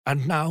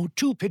And now,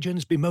 two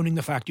pigeons bemoaning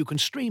the fact you can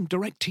stream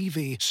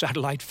DirecTV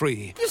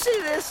satellite-free. You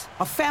see this?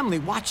 A family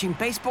watching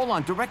baseball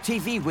on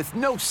DirecTV with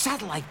no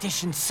satellite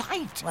dish in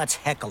sight. Let's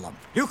heckle them.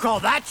 You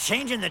call that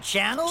changing the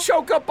channel?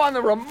 Choke up on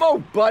the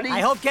remote, buddy. I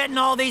hope getting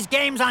all these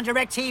games on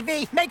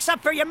DirecTV makes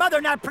up for your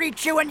mother not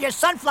pre-chewing your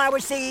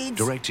sunflower seeds.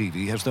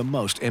 DirecTV has the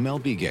most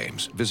MLB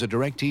games. Visit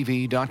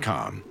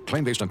DirecTV.com.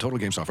 Claim based on total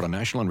games offered on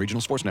national and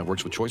regional sports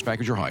networks with choice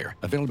package or higher.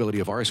 Availability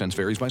of RSNs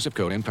varies by zip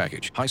code and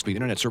package. High-speed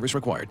internet service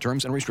required.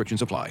 Terms and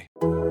restrictions apply.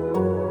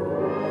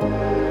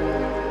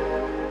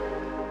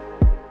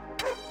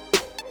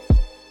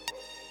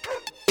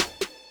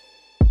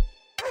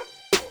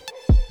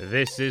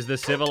 This is the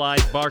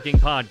Civilized Barking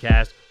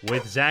Podcast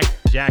with Zach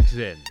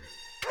Jackson.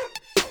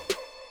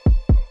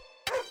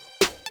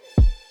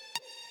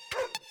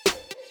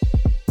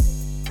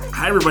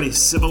 Hi everybody,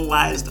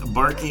 Civilized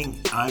Barking.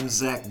 I'm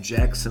Zach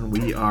Jackson.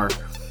 We are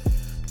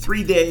 4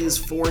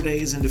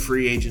 days into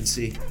free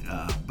agency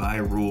by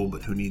rule,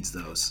 but who needs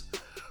those?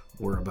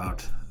 We're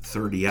about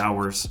 30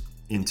 hours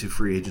into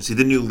free agency,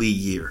 the new league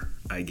year,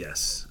 I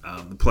guess,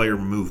 the player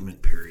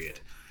movement period.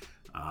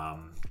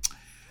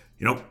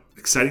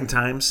 Exciting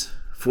times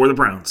for the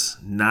Browns.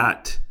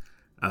 Not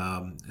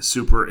a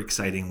super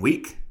exciting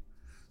week,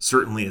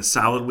 certainly a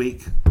solid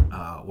week.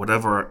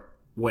 Whatever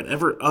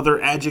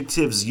other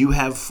adjectives you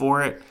have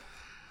for it,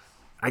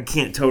 I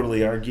can't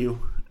totally argue.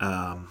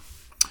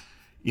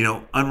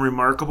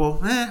 Unremarkable,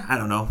 I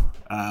don't know.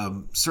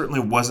 Certainly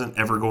wasn't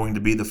ever going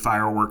to be the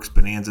fireworks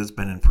bonanza it's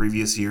been in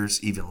previous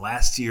years, even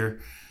last year,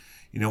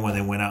 when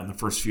they went out in the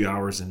first few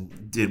hours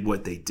and did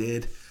what they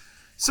did.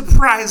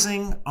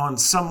 Surprising on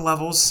some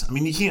levels. I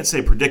mean, you can't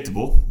say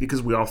predictable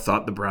because we all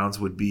thought the Browns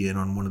would be in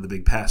on one of the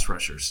big pass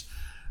rushers.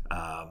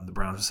 The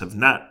Browns have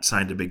not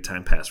signed a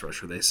big-time pass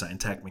rusher. They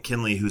signed Takk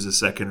McKinley, who's a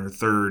second or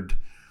third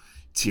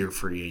tier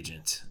free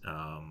agent.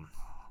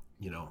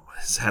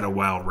 Has had a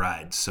wild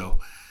ride. So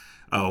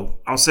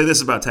I'll say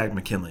this about Takk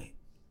McKinley.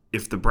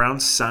 If the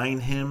Browns sign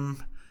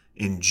him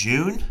in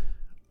June,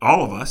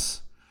 all of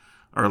us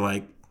are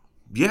like,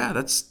 yeah,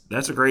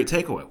 that's a great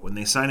takeaway. When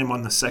they sign him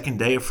on the second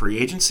day of free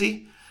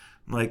agency,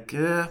 I'm like,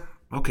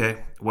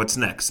 okay, what's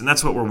next? And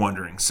that's what we're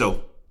wondering.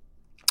 So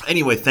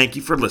anyway, thank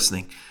you for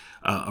listening.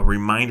 A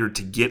reminder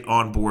to get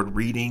on board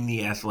reading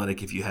The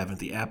Athletic if you haven't.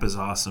 The app is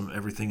awesome.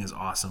 Everything is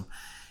awesome.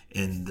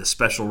 And the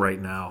special right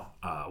now,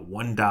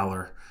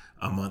 $1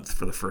 a month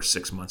for the first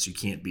 6 months. You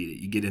can't beat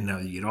it. You get in now,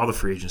 you get all the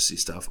free agency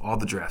stuff, all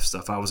the draft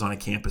stuff. I was on a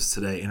campus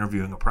today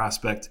interviewing a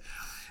prospect,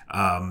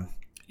 and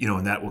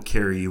that will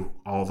carry you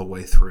all the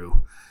way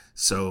through.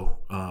 So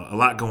a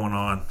lot going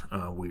on.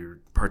 We're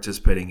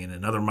participating in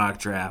another mock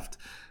draft.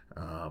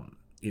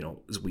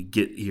 As we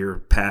get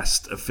here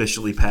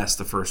officially past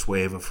the first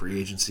wave of free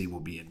agency, we'll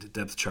be into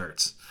depth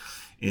charts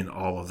and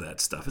all of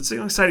that stuff. It's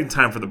an exciting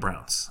time for the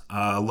Browns.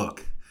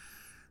 Look,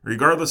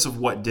 regardless of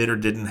what did or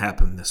didn't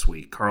happen this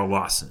week, Carl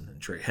Lawson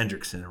and Trey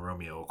Hendrickson and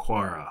Romeo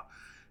Okwara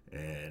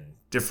and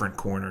different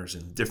corners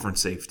and different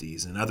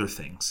safeties and other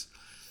things,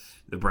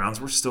 the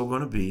Browns were still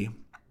going to be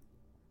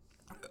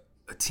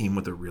a team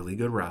with a really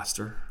good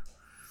roster,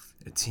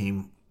 a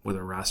team with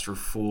a roster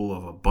full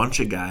of a bunch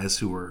of guys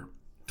who are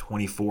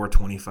 24,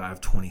 25,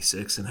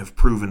 26 and have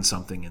proven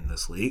something in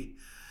this league,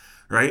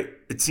 right?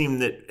 A team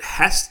that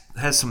has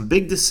some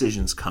big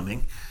decisions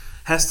coming,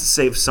 has to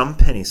save some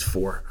pennies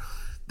for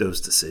those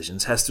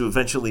decisions, has to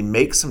eventually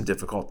make some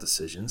difficult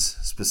decisions,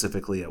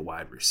 specifically at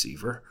wide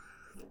receiver,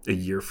 a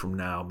year from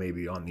now,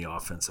 maybe on the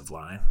offensive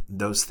line,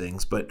 those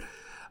things. But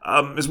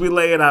as we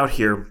lay it out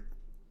here,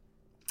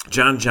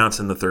 John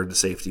Johnson III, the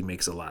safety,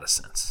 makes a lot of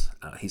sense.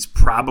 He's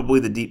probably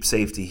the deep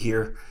safety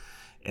here.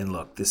 And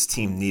look, this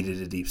team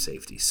needed a deep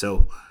safety.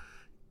 So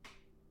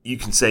you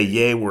can say,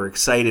 yay, we're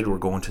excited, we're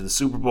going to the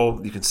Super Bowl.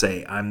 You can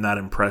say, I'm not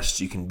impressed.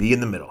 You can be in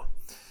the middle.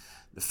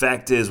 The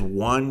fact is,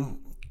 one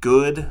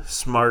good,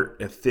 smart,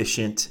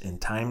 efficient,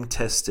 and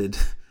time-tested,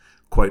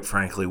 quite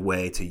frankly,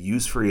 way to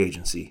use free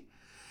agency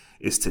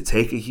is to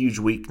take a huge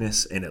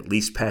weakness and at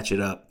least patch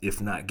it up,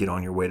 if not get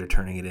on your way to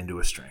turning it into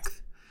a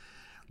strength.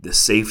 The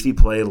safety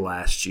play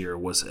last year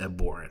was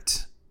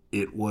abhorrent.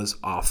 It was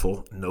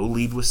awful. No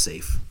lead was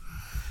safe.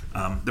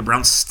 The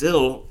Browns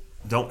still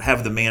don't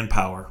have the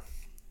manpower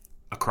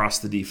across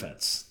the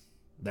defense.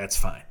 That's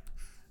fine.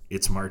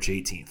 It's March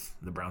 18th.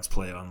 The Browns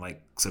play on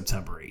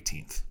September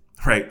 18th,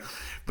 right?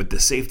 But the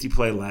safety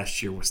play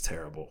last year was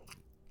terrible.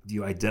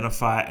 You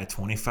identify a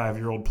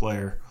 25-year-old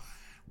player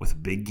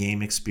with big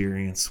game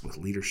experience, with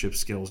leadership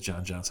skills.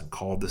 John Johnson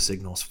called the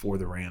signals for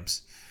the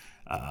Rams.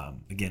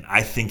 Again,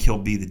 I think he'll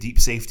be the deep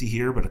safety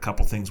here, but a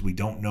couple things. We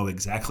don't know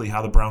exactly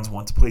how the Browns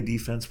want to play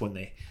defense when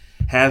they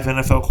have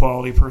NFL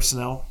quality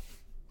personnel.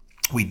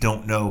 We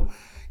don't know,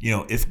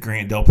 if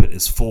Grant Delpit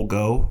is full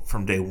go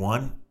from day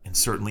one, and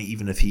certainly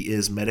even if he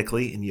is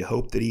medically, and you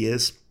hope that he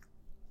is,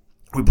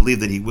 we believe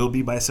that he will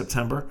be by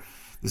September.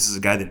 This is a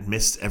guy that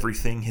missed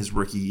everything his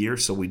rookie year,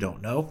 so we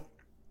don't know.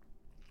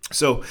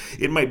 So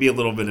it might be a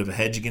little bit of a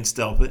hedge against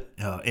Delpit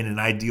in an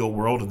ideal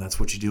world, and that's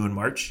what you do in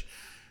March.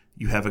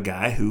 you have a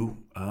guy who,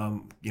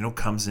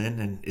 comes in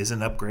and is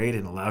an upgrade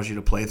and allows you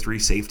to play 3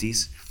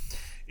 safeties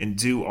and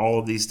do all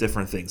of these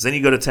different things. Then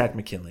you go to Takk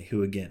McKinley,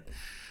 who again,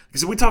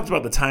 because we talked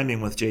about the timing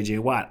with J.J.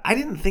 Watt. I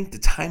didn't think the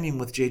timing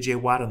with J.J.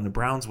 Watt on the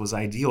Browns was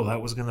ideal.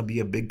 That was going to be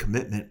a big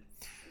commitment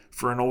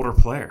for an older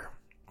player.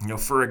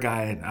 For a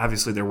guy, and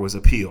obviously there was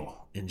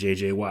appeal in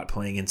J.J. Watt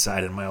playing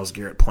inside and Myles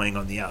Garrett playing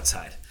on the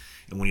outside.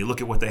 And when you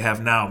look at what they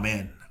have now,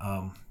 man,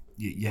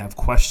 you have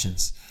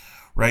questions,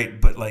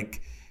 right? But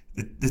like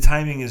the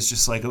timing is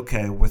just like,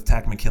 okay, with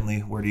Takk McKinley,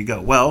 where do you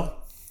go?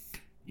 Well,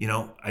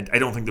 I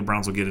don't think the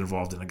Browns will get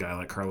involved in a guy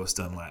like Carlos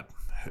Dunlap,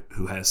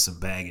 who has some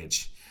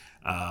baggage.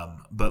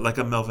 But like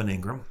a Melvin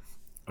Ingram,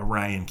 a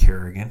Ryan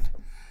Kerrigan,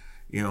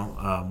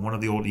 one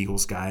of the old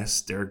Eagles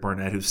guys, Derek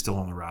Barnett, who's still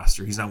on the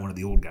roster. He's not one of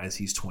the old guys.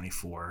 He's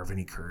 24.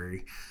 Vinny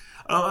Curry.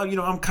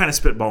 I'm kind of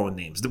spitballing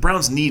names. The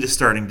Browns need a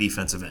starting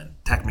defensive end.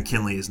 Takk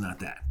McKinley is not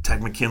that.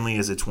 Takk McKinley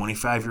is a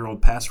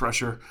 25-year-old pass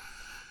rusher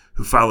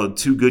who followed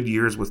 2 good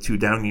years with 2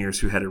 down years,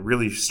 who had a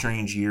really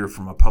strange year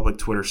from a public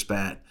Twitter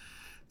spat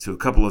to a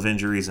couple of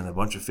injuries and a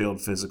bunch of failed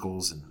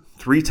physicals. And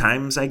 3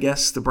 times, I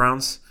guess, the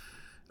Browns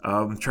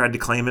tried to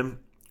claim him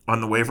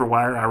on the waiver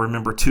wire. I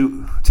remember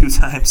two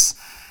times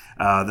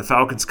the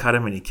Falcons cut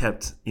him, and he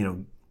kept,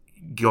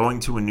 going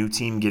to a new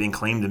team, getting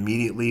claimed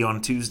immediately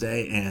on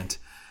Tuesday, and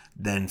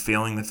then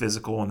failing the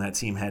physical, and that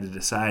team had to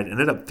decide.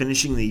 Ended up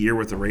finishing the year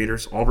with the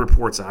Raiders. All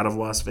reports out of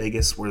Las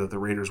Vegas were that the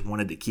Raiders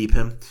wanted to keep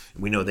him.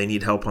 We know they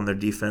need help on their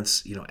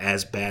defense,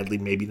 as badly,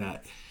 maybe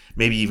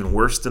even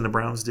worse than the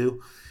Browns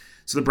do.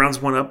 So the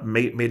Browns went up,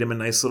 made him a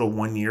nice little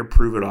 1-year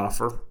prove-it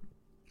offer,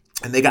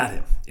 and they got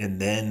him. And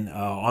then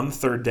on the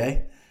 3rd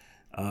day,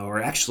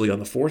 or actually on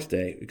the 4th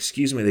day,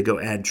 they go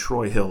add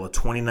Troy Hill, a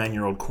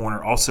 29-year-old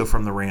corner, also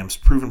from the Rams,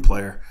 proven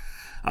player.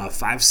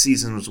 5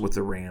 seasons with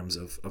the Rams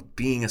of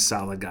being a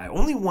solid guy.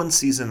 Only 1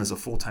 season as a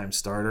full-time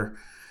starter,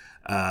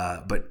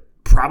 but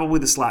probably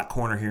the slot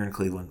corner here in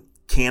Cleveland.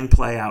 Can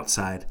play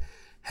outside,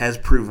 has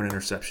proven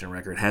interception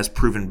record, has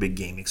proven big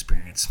game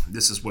experience.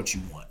 This is what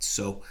you want.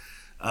 So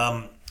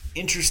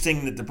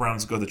interesting that the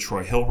Browns go the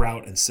Troy Hill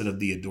route instead of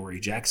the Adoree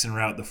Jackson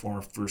route, the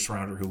former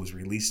first-rounder who was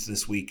released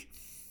this week.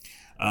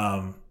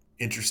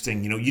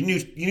 Interesting. You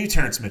knew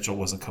Terrence Mitchell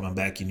wasn't coming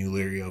back. You knew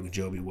Larry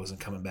Ogunjobi wasn't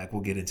coming back.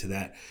 We'll get into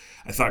that.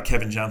 I thought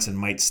Kevin Johnson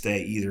might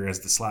stay either as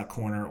the slot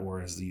corner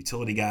or as the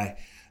utility guy.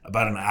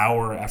 About an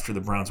hour after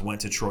the Browns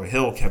went to Troy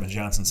Hill, Kevin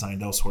Johnson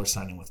signed elsewhere,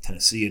 signing with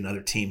Tennessee,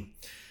 another team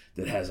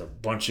that has a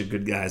bunch of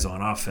good guys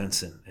on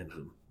offense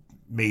and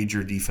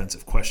major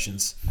defensive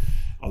questions,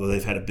 although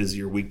they've had a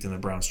busier week than the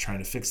Browns trying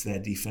to fix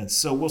that defense.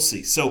 So we'll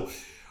see. So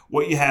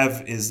what you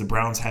have is the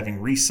Browns having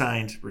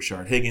re-signed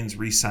Rashard Higgins,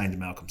 re-signed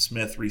Malcolm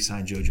Smith,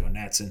 re-signed JoJo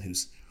Natson,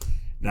 who's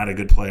not a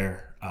good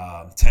player,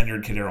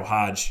 tenured KhaDarel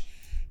Hodge,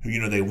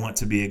 who they want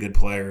to be a good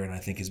player and I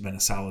think has been a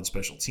solid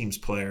special teams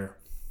player.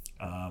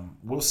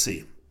 We'll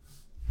see.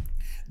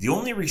 The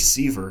only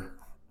receiver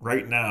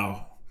right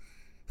now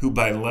who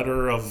by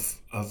letter of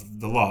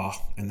the law,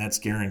 and that's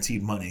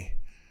guaranteed money,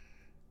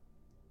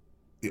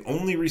 the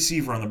only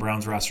receiver on the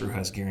Browns roster who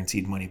has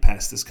guaranteed money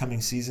past this coming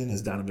season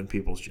is Donovan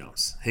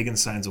Peoples-Jones.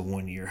 Higgins signs a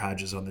 1-year,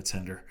 Hodges on the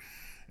tender,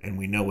 and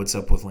we know what's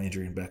up with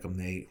Landry and Beckham.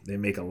 They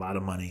make a lot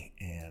of money,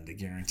 and the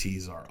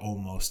guarantees are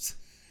almost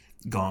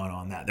gone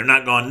on that. They're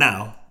not gone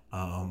now.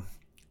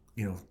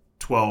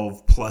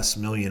 $12+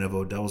 million of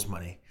Odell's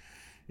money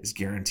is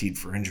guaranteed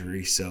for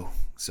injury, so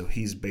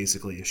he's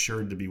basically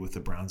assured to be with the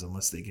Browns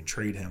unless they can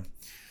trade him.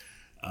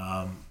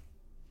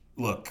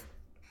 Look,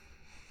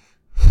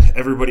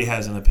 everybody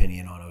has an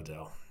opinion on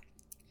Odell.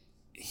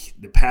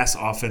 The pass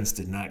offense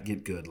did not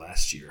get good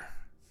last year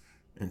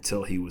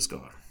until he was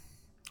gone.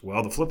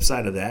 Well, the flip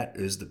side of that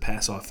is the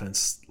pass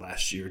offense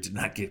last year did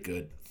not get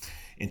good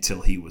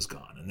until he was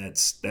gone. And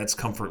that's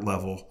comfort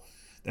level,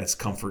 that's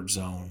comfort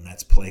zone,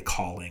 that's play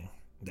calling,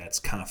 that's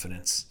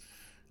confidence.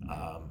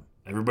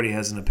 Everybody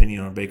has an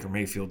opinion on Baker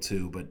Mayfield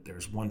too, but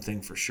there's one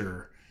thing for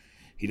sure.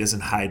 He doesn't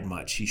hide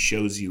much. He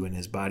shows you in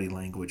his body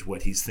language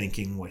what he's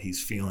thinking, what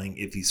he's feeling,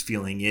 if he's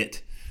feeling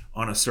it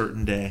on a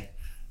certain day,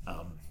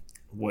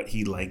 what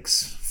he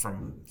likes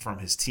from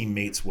his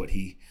teammates, what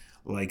he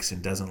likes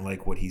and doesn't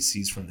like, what he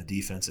sees from the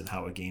defense, and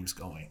how a game's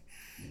going.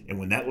 And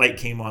when that light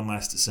came on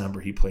last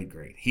December, he played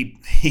great.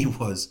 He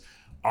was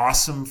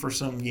awesome for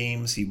some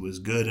games. He was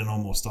good in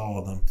almost all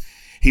of them.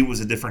 He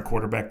was a different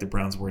quarterback. The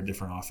Browns were a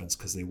different offense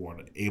because they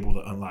weren't able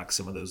to unlock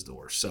some of those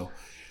doors. So,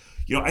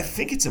 I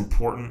think it's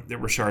important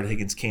that Rashard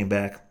Higgins came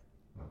back.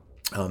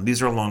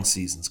 These are long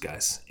seasons,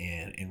 guys.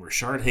 And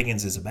Rashard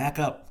Higgins is a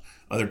backup.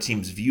 Other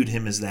teams viewed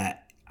him as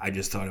that. I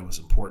just thought it was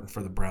important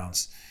for the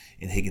Browns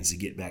and Higgins to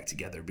get back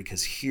together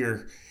because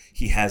here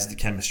he has the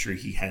chemistry.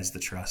 He has the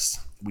trust.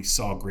 We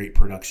saw great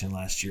production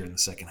last year in the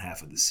second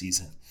half of the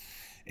season.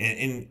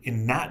 And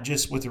not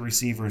just with the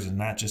receivers and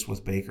not just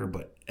with Baker,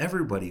 but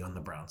everybody on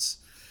the Browns.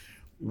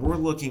 We're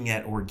looking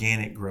at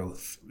organic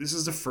growth. This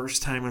is the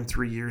first time in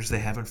 3 years they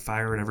haven't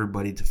fired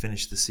everybody to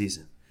finish the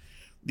season.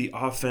 The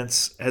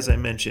offense, as I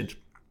mentioned,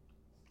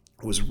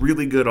 was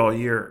really good all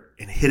year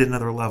and hit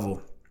another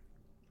level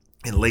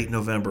in late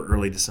November,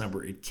 early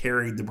December. It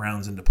carried the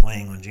Browns into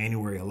playing on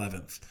January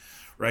 11th,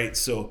 right?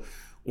 So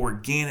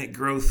organic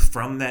growth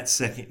from that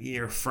second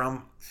year,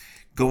 from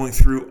going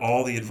through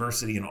all the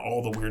adversity and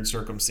all the weird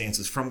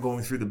circumstances, from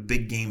going through the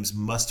big games,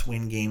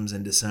 must-win games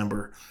in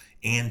December,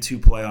 and 2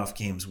 playoff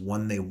games,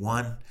 one they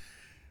won,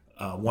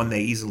 one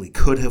they easily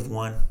could have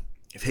won.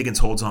 If Higgins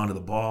holds on to the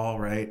ball,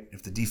 right?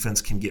 If the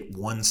defense can get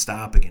one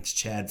stop against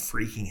Chad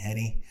freaking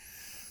Henne.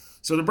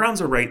 So the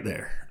Browns are right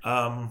there.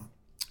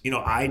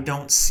 I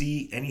don't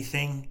see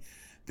anything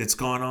that's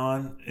gone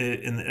on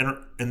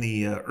in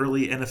the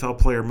early NFL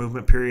player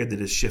movement period that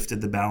has shifted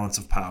the balance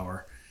of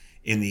power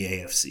in the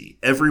AFC.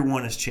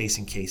 Everyone is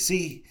chasing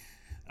KC.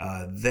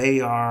 They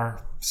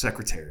are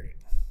Secretariat,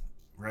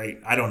 right?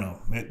 I don't know.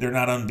 They're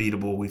not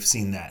unbeatable. We've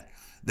seen that.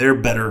 They're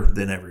better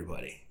than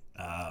everybody.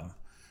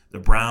 The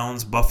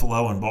Browns,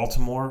 Buffalo, and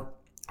Baltimore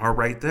are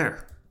right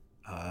there.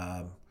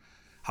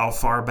 How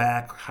far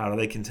back? How do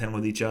they contend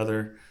with each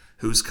other?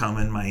 Who's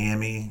coming?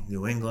 Miami,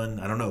 New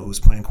England? I don't know. Who's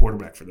playing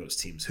quarterback for those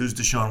teams? Who's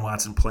Deshaun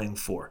Watson playing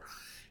for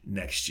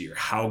next year?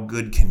 How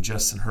good can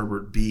Justin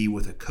Herbert be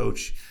with a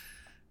coach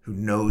who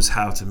knows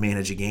how to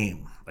manage a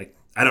game?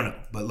 I don't know.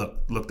 But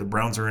look, the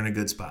Browns are in a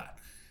good spot.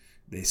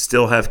 They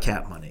still have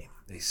cap money.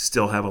 They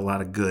still have a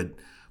lot of good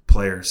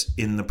players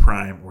in the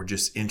prime or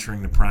just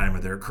entering the prime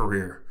of their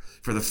career.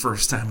 For the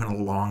first time in a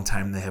long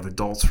time, they have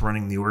adults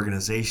running the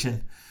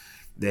organization.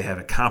 They have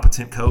a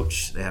competent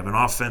coach. They have an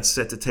offense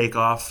set to take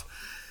off.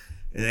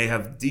 And they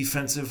have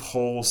defensive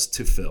holes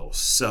to fill.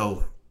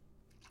 So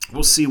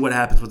we'll see what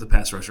happens with the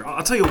pass rusher.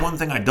 I'll tell you one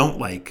thing I don't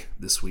like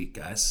this week,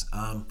 guys.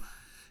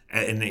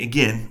 And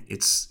again,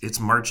 it's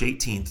March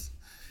 18th.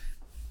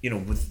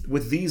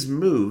 With these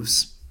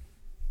moves,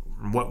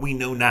 what we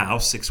know now,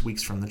 6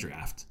 weeks from the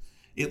draft,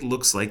 it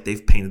looks like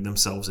they've painted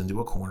themselves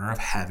into a corner of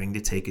having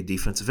to take a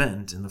defensive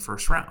end in the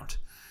first round.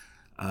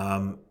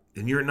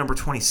 And you're at number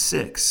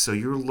 26, so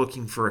you're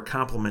looking for a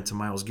compliment to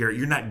Myles Garrett.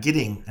 You're not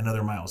getting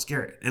another Myles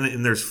Garrett.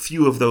 And there's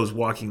few of those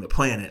walking the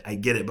planet. I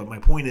get it. But my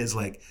point is,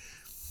 there's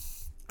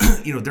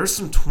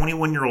some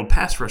 21-year-old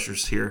pass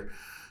rushers here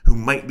who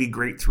might be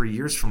great 3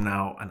 years from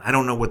now, and I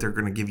don't know what they're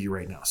going to give you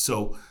right now.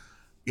 So,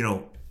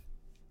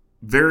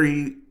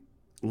 very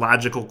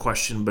logical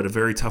question, but a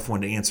very tough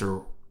one to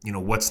answer.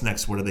 What's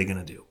next? What are they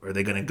going to do? Are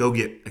they going to go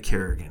get a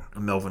Kerrigan, a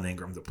Melvin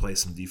Ingram to play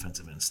some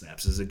defensive end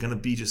snaps? Is it going to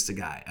be just a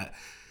guy?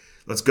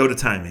 Let's go to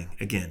timing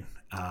again.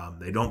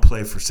 They don't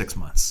play for 6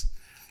 months,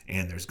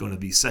 and there's going to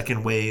be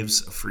second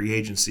waves of free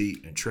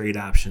agency and trade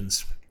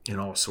options and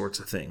all sorts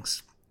of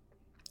things.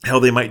 Hell,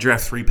 they might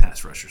draft 3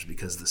 pass rushers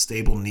because the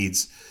stable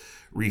needs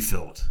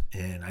refilled,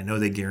 and I know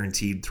they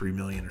guaranteed $3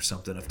 million or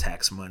something of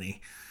tax money.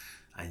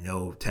 I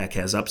know Tech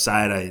has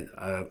upside.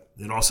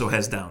 It also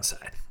has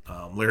downside.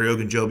 Larry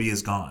Ogunjobi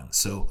is gone.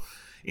 So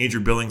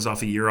Andrew Billings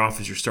off a year off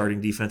as your starting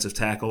defensive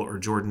tackle, or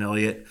Jordan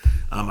Elliott.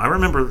 I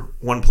remember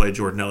one play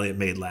Jordan Elliott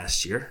made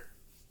last year.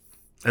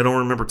 I don't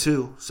remember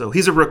 2. So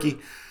he's a rookie,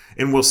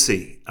 and we'll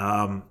see.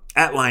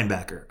 At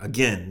linebacker,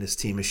 again, this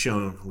team has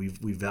shown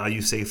we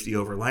value safety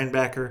over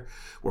linebacker.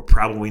 We're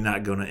probably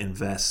not going to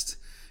invest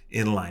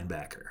in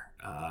linebacker.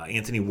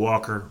 Anthony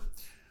Walker,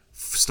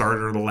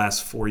 starter the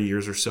last 4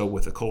 years or so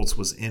with the Colts,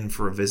 was in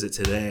for a visit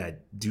today. I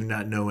do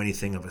not know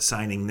anything of a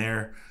signing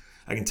there.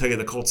 I can tell you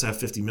the Colts have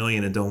 $50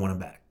 million and don't want him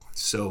back.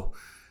 So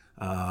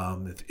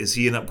is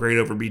he an upgrade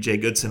over B.J.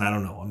 Goodson? I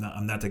don't know.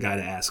 I'm not the guy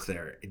to ask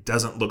there. It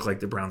doesn't look like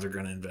the Browns are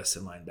going to invest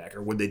in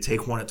linebacker. Would they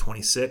take one at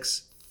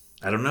 26?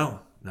 I don't know.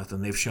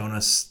 Nothing they've shown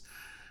us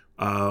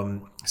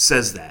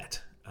says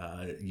that.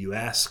 You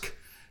ask,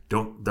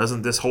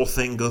 doesn't this whole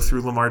thing go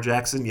through Lamar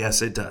Jackson?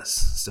 Yes, it does.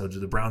 So do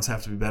the Browns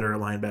have to be better at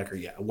linebacker?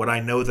 Yeah. What I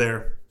know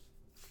there,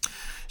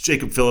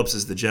 Jacob Phillips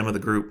is the gem of the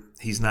group.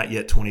 He's not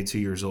yet 22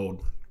 years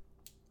old.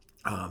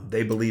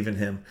 They believe in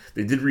him.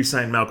 They did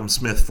re-sign Malcolm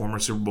Smith, former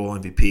Super Bowl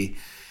MVP.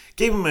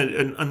 Gave him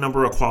a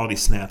number of quality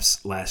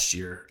snaps last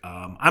year.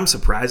 I'm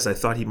surprised. I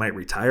thought he might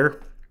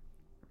retire.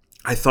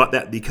 I thought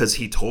that because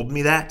he told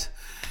me that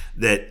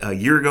a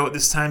year ago at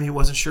this time he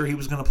wasn't sure he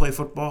was going to play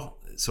football.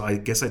 So I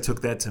guess I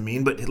took that to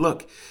mean. But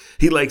look,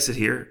 he likes it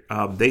here.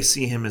 They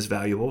see him as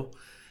valuable.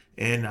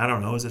 And I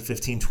don't know, is it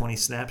 15, 20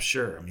 snaps?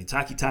 Sure. I mean,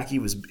 Taki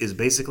is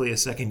basically a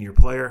second-year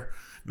player.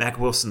 Mack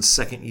Wilson's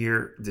second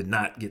year did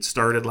not get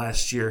started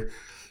last year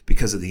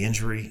because of the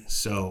injury.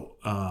 So,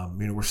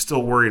 we're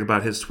still worried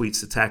about his tweets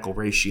to tackle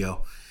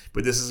ratio.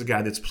 But this is a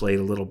guy that's played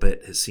a little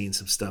bit, has seen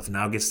some stuff,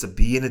 now gets to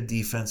be in a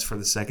defense for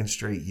the second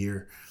straight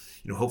year.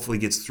 Hopefully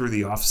gets through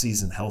the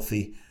offseason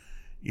healthy.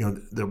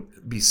 There'll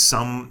be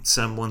some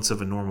semblance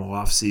of a normal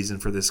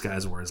offseason for this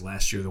guy's, whereas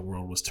last year the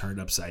world was turned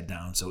upside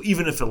down. So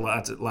even if a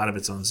lot of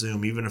it's on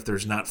Zoom, even if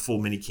there's not full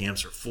mini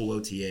camps or full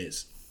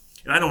OTAs,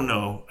 and I don't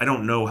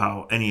know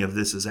how any of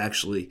this is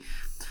actually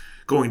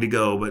going to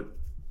go, but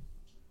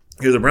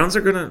the Browns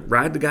are going to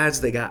ride the guys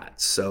they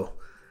got. So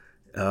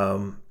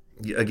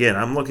again,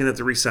 I'm looking at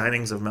the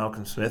re-signings of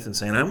Malcolm Smith and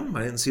saying, I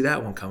didn't see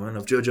that one coming.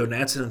 Of JoJo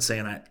Natson and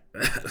saying,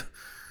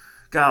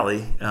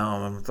 golly,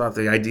 I thought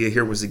the idea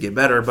here was to get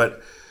better,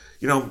 but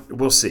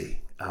we'll see.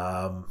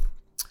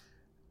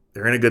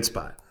 They're in a good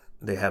spot.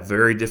 They have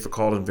very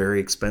difficult and very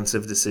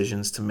expensive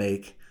decisions to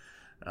make.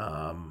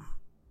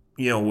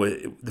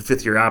 With the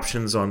fifth-year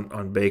options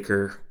on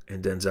Baker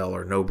and Denzel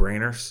are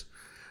no-brainers.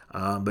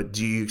 But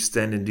do you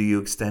extend, and do you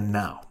extend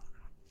now?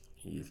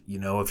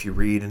 If you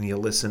read and you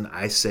listen,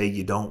 I say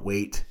you don't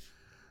wait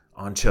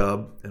on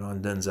Chubb and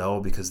on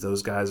Denzel, because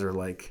those guys are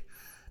like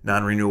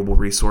non-renewable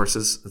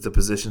resources at the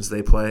positions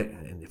they play.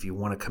 And if you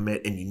want to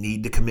commit and you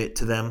need to commit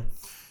to them,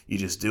 you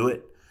just do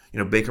it.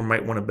 Baker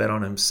might want to bet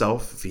on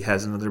himself. If he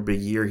has another big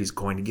year, he's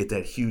going to get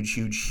that huge,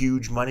 huge,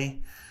 huge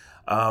money.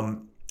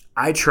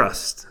 I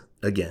trust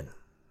that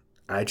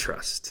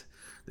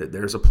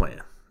there's a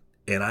plan.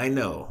 And I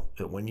know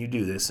that when you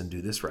do this and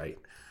do this right,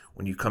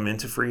 when you come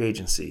into free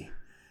agency,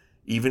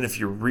 even if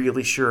you're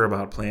really sure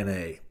about plan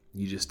A,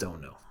 you just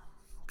don't know.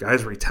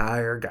 Guys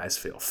retire, guys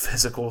fail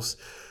physicals,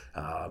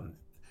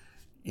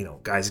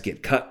 guys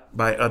get cut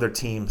by other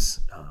teams,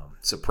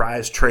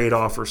 surprise trade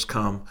offers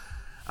come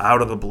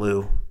out of the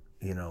blue.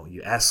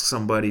 You ask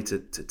somebody to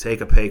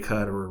take a pay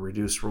cut or a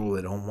reduced role,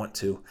 they don't want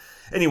to.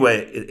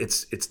 Anyway,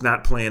 it's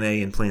not plan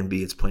A and plan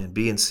B. It's plan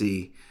B and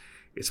C.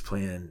 It's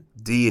plan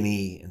D and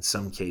E in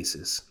some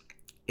cases.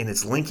 And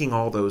it's linking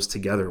all those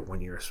together when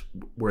you're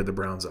where the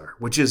Browns are,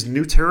 which is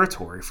new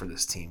territory for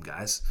this team,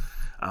 guys.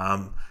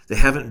 They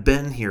haven't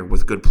been here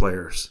with good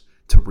players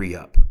to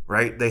re-up,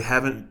 right? They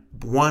haven't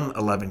won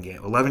 11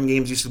 games. 11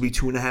 games used to be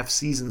 2.5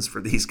 seasons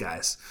for these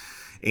guys.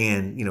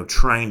 And,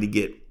 trying to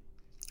get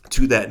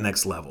to that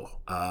next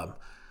level. I'm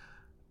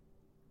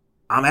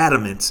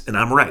adamant, and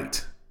I'm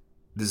right.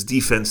 This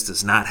defense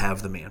does not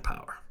have the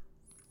manpower.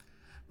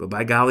 But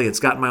by golly, it's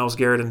got Myles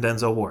Garrett and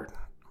Denzel Ward.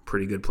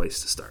 Pretty good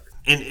place to start.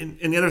 And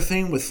the other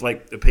thing with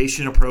like the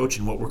patient approach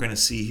and what we're going to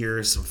see here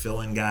is some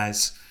fill-in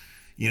guys.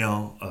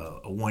 A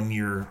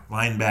one-year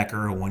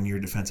linebacker, a one-year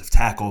defensive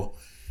tackle,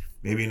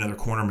 maybe another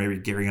corner, maybe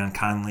Garyon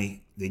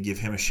Conley. They give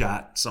him a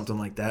shot, something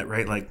like that,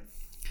 right? Like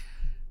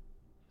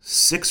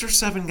 6 or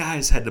 7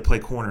 guys had to play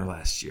corner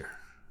last year,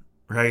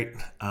 right?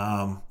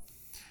 On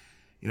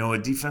the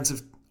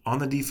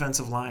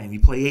defensive line, you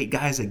play 8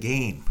 guys a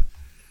game.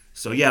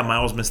 So yeah,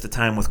 Myles missed the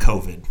time with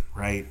COVID,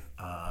 right?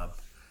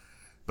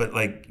 But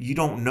like, you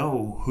don't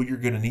know who you're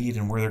going to need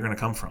and where they're going to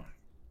come from.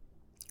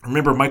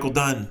 Remember, Michael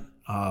Dunn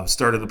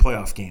started the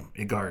playoff game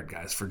at guard,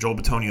 guys, for Joel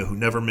Bitonio, who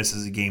never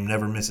misses a game,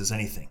 never misses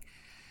anything.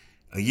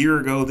 A year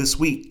ago this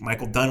week,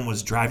 Michael Dunn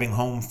was driving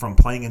home from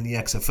playing in the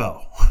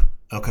XFL.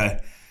 Okay.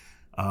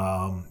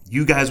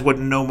 You guys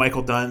wouldn't know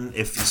Michael Dunn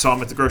if you saw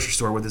him at the grocery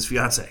store with his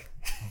fiance,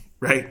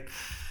 right?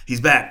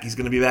 He's back. He's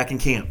going to be back in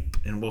camp,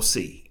 and we'll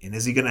see. And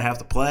is he going to have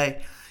to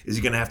play? Is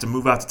he going to have to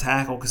move out to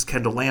tackle because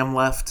Kendall Lamb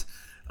left?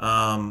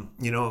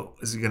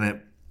 Is he going to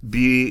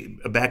be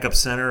a backup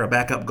center, a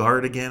backup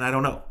guard again? I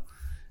don't know.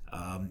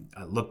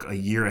 I look a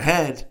year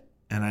ahead,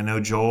 and I know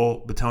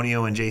Joel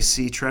Bitonio and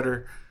J.C.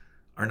 Tretter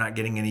are not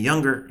getting any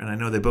younger, and I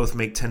know they both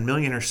make $10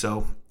 million or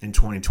so in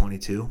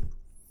 2022.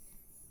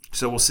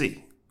 So we'll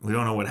see. We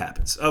don't know what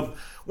happens.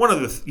 One of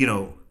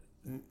the,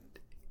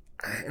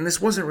 and this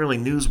wasn't really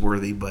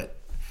newsworthy, but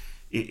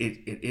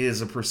it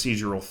is a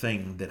procedural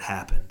thing that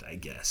happened, I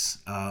guess.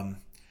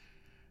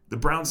 The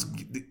Browns,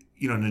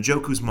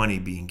 Njoku's money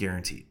being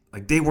guaranteed.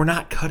 Like, they were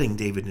not cutting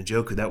David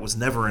Njoku. That was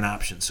never an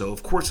option. So,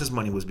 of course, his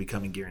money was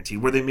becoming guaranteed.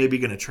 Were they maybe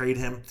going to trade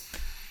him?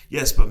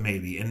 Yes, but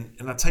maybe. And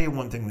I'll tell you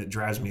one thing that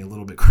drives me a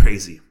little bit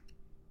crazy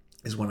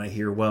is when I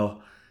hear,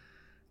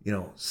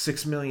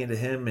 $6 million to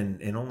him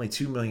and only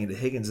 $2 million to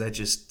Higgins. That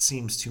just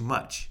seems too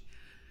much.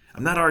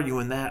 I'm not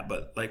arguing that,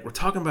 but like, we're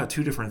talking about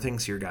two different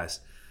things here,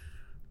 guys.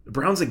 The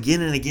Browns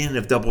again and again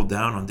have doubled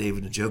down on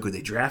David Njoku.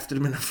 They drafted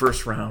him in the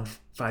first round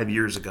 5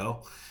 years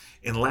ago.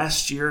 And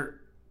last year,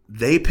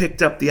 they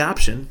picked up the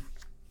option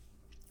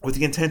with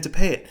the intent to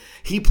pay it.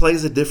 He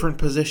plays a different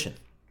position.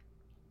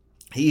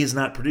 He is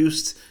not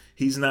produced.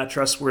 He's not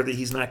trustworthy.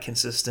 He's not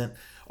consistent.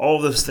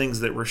 All those things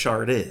that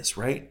Rashard is,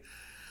 right?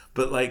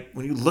 But like,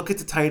 when you look at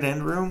the tight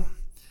end room,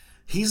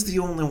 he's the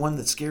only one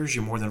that scares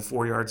you more than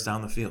 4 yards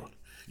down the field.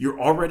 You're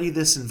already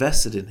this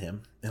invested in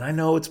him. And I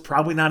know it's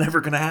probably not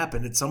ever going to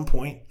happen at some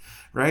point,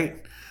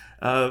 right?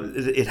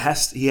 He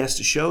has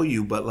to show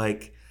you, but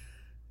like,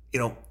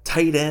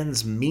 tight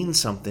ends mean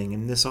something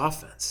in this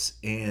offense.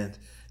 And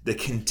the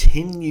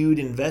continued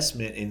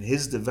investment in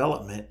his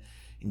development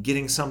and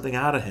getting something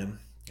out of him.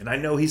 And I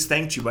know he's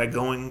thanked you by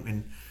going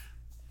and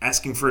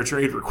asking for a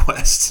trade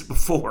request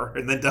before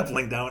and then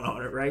doubling down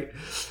on it, right?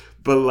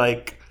 But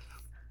like,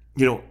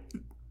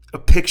 a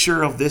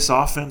picture of this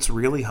offense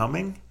really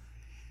humming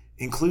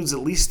includes at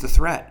least the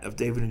threat of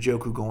David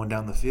Njoku going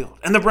down the field.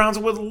 And the Browns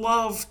would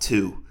love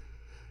to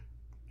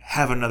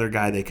have another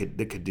guy that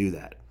could do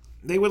that.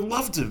 They would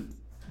love to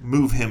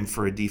move him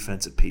for a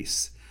defensive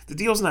piece. The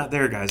deal's not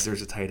there, guys.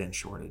 There's a tight end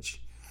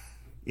shortage.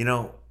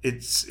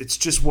 It's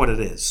just what it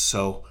is.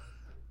 So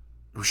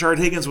Rashard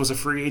Higgins was a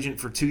free agent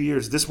for 2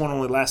 years. This one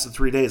only lasted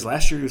 3 days.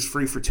 Last year he was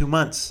free for 2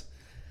 months.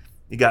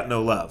 He got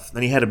no love.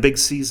 Then he had a big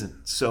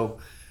season. So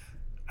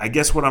I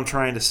guess what I'm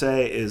trying to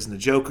say is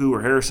Njoku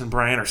or Harrison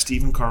Bryant or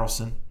Steven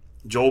Carlson,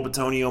 Joel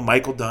Bitonio,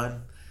 Michael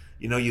Dunn,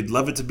 You know, you'd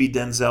love it to be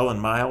Denzel and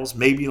Miles.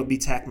 Maybe it'll be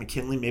Takk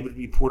McKinley. Maybe it'll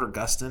be Porter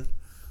Gustin.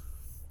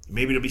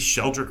 Maybe it'll be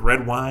Sheldrick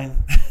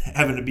Redwine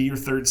having to be your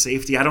third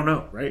safety. I don't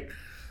know, right?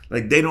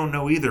 Like, they don't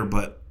know either,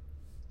 but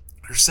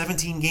there's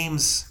 17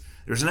 games.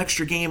 There's an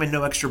extra game and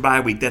no extra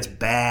bye week. That's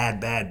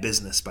bad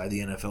business by the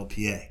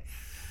NFLPA.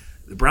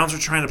 The Browns are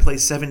trying to play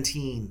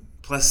 17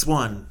 plus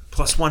one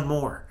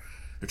more.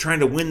 They're trying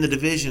to win the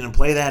division and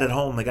play that at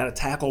home. They got to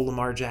tackle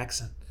Lamar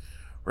Jackson,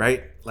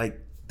 right? Like,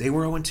 they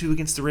were 0-2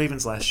 against the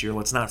Ravens last year.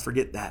 Let's not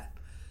forget that.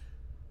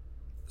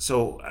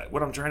 So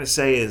what I'm trying to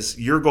say is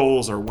your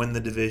goals are win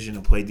the division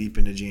and play deep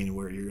into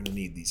January. You're going to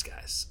need these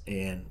guys.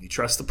 And you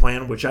trust the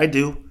plan, which I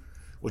do,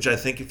 which I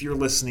think if you're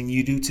listening,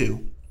 you do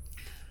too.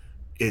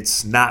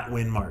 It's not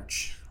win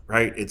March,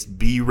 right? It's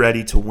be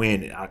ready to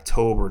win in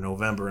October,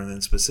 November, and then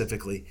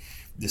specifically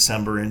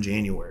December and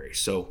January.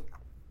 So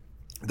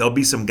there'll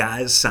be some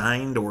guys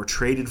signed or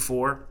traded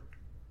for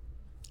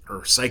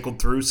or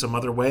cycled through some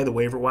other way, the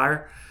waiver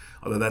wire,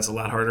 although that's a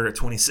lot harder at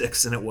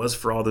 26 than it was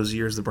for all those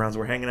years the Browns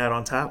were hanging out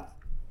on top.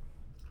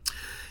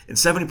 And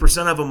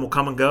 70% of them will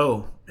come and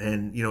go.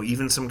 And, you know,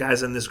 even some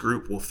guys in this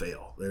group will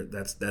fail.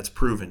 That's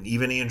proven.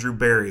 Even Andrew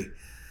Berry,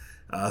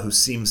 who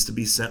seems to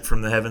be sent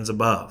from the heavens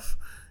above,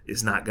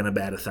 is not going to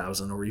bat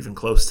 1,000 or even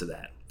close to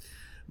that.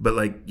 But,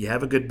 like, you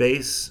have a good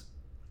base.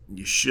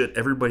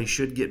 Everybody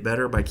should get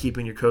better by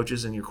keeping your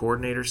coaches and your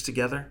coordinators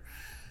together.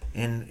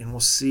 And we'll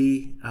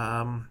see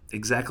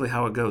exactly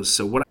how it goes.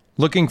 So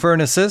Looking for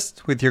an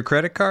assist with your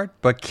credit card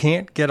but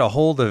can't get a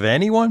hold of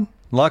anyone?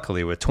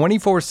 Luckily, with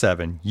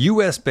 24/7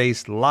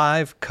 U.S.-based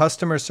live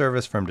customer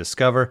service from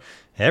Discover,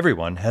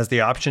 everyone has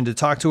the option to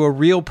talk to a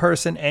real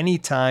person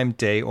anytime,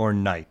 day or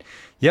night.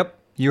 Yep,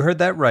 you heard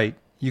that right.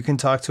 You can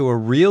talk to a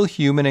real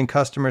human in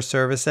customer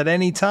service at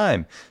any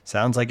time.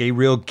 Sounds like a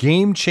real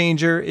game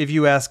changer if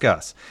you ask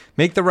us.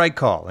 Make the right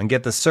call and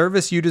get the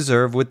service you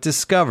deserve with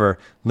Discover.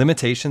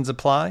 Limitations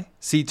apply.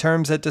 See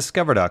terms at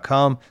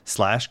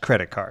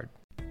discover.com/creditcard.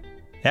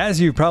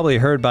 As you've probably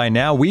heard by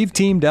now, we've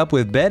teamed up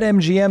with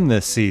BetMGM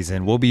this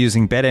season. We'll be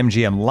using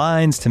BetMGM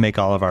lines to make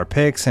all of our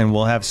picks, and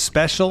we'll have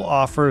special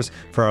offers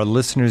for our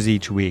listeners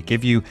each week.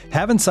 If you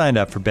haven't signed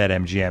up for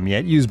BetMGM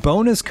yet, use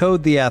bonus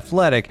code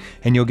THEATHLETIC,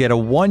 and you'll get a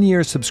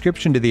 1-year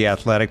subscription to The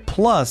Athletic,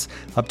 plus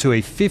up to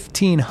a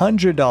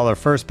 $1,500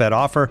 first bet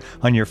offer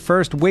on your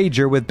first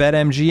wager with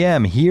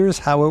BetMGM. Here's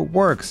how it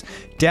works.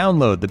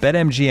 Download the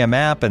BetMGM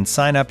app and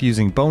sign up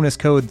using bonus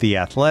code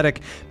THEATHLETIC.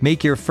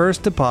 Make your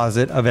first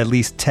deposit of at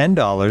least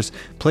 $10.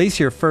 Place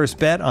your first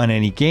bet on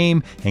any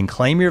game and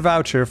claim your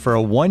voucher for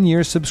a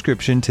 1-year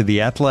subscription to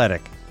The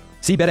Athletic.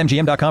 See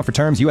BetMGM.com for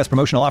terms. U.S.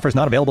 promotional offers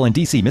not available in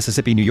D.C.,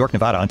 Mississippi, New York,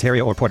 Nevada,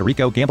 Ontario, or Puerto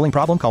Rico. Gambling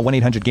problem? Call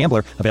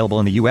 1-800-GAMBLER. Available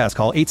in the U.S.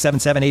 Call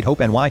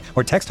 877-8-HOPE-NY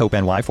or text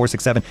HOPE-NY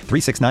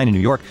 467-369 in New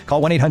York.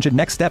 Call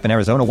 1-800-NEXT-STEP in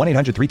Arizona.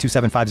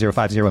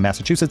 1-800-327-5050 in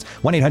Massachusetts.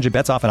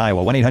 1-800-BETS-OFF in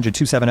Iowa.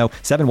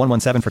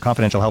 1-800-270-7117 for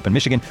confidential help in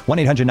Michigan.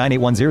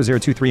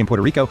 1-800-981-0023 in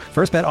Puerto Rico.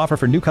 First bet offer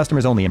for new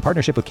customers only in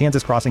partnership with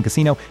Kansas Crossing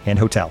Casino and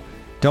Hotel.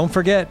 Don't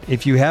forget,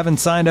 if you haven't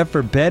signed up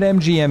for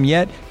BetMGM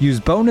yet, use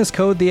bonus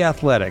code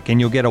THEATHLETIC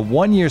and you'll get a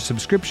 1-year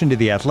subscription to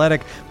The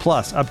Athletic,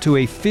 plus up to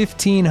a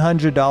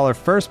 $1,500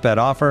 first bet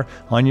offer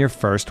on your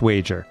first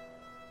wager.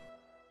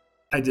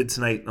 I did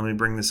tonight, let me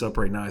bring this up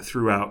right now. I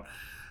threw out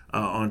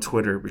on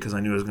Twitter because I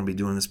knew I was going to be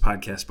doing this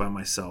podcast by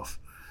myself,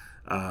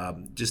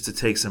 just to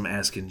take some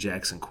Asking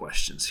Jackson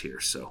questions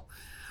here. So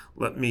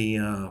let me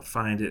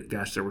find it.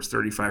 Gosh, there was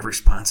 35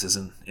 responses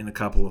in a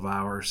couple of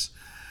hours.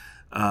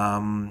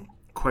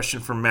 Question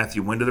from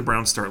Matthew: when do the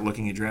Browns start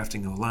looking at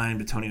drafting O-line?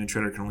 Bitonio and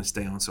Treader can only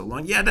stay on so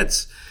long. Yeah,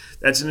 that's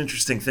an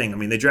interesting thing. I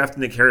mean, they drafted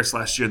Nick Harris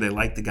last year. They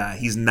liked the guy.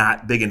 He's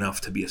not big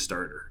enough to be a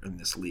starter in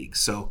this league.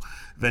 So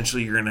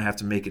eventually you're going to have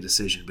to make a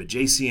decision. But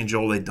JC and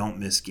Joel, they don't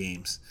miss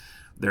games.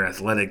 They're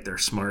athletic. They're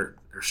smart.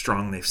 They're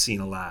strong. They've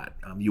seen a lot.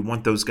 You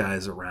want those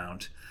guys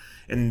around.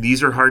 And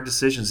these are hard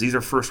decisions. These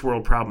are first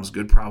world problems,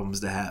 good problems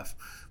to have.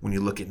 When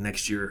you look at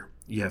next year,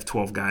 you have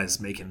 12 guys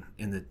making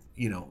in the,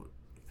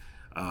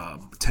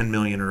 $10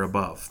 million or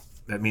above.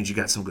 That means you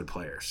got some good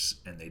players,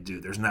 and they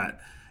do. There's not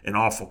an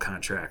awful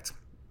contract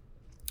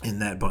in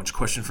that bunch.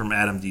 Question from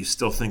Adam: do you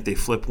still think they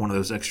flip one of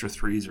those extra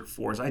 3s or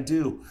 4s? I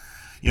do.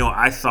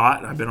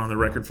 I've been on the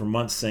record for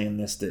months saying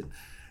this, that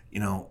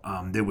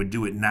they would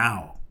do it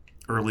now,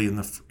 early in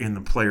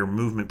the player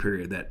movement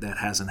period. That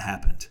hasn't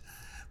happened,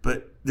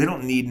 but they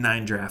don't need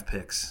 9 draft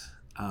picks.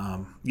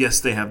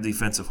 Yes, they have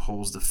defensive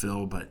holes to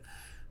fill, but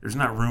there's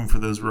not room for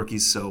those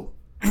rookies. So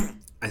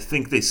I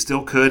think they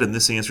still could, and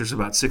this answers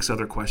about 6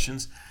 other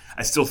questions.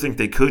 I still think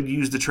they could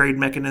use the trade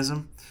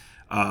mechanism,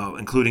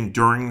 including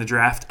during the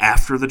draft,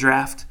 after the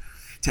draft,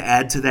 to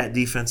add to that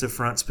defensive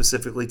front,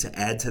 specifically to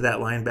add to that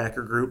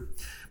linebacker group.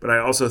 But I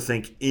also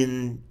think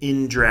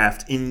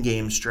in-draft,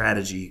 in-game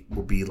strategy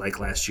will be like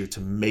last year, to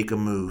make a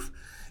move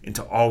and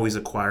to always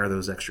acquire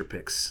those extra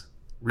picks.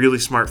 Really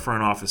smart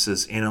front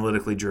offices,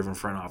 analytically driven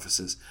front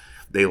offices,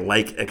 they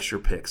like extra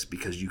picks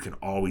because you can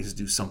always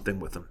do something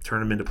with them.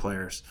 Turn them into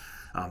players.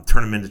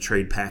 Turn them into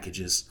trade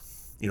packages,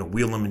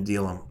 wheel them and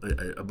deal them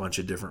a bunch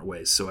of different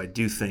ways. So I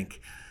do think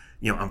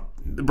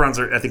the Browns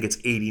are, I think it's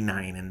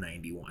 89 and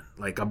 91.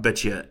 Like, I'll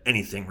bet you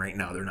anything right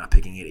now they're not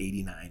picking at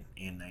 89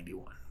 and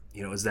 91.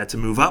 Is that to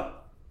move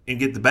up and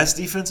get the best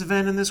defensive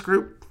end in this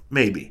group?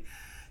 Maybe.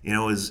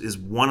 Is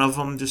one of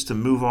them just to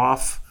move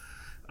off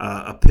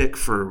a pick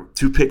for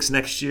 2 picks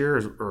next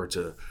year, or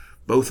to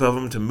both of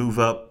them to move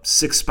up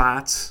 6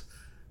 spots,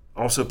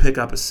 also pick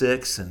up a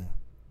 6 and,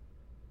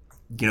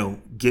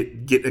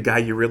 get a guy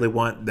you really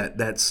want?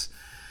 That's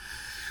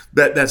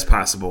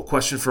possible.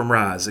 Question from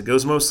Roz. It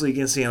goes mostly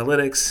against the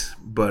analytics,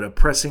 but a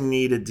pressing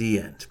need at D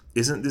end.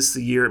 Isn't this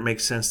the year it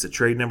makes sense to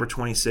trade number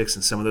 26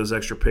 and some of those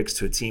extra picks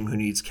to a team who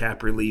needs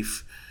cap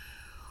relief,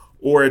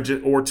 or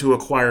to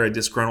acquire a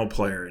disgruntled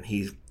player? And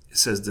he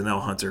says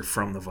Danielle Hunter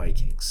from the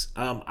Vikings.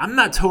 I'm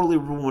not totally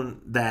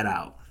ruling that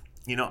out.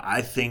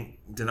 I think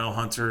Danielle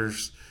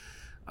Hunter's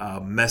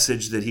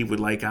message that he would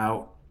like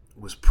out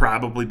was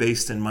probably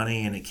based in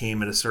money, and it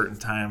came at a certain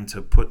time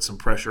to put some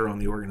pressure on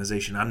the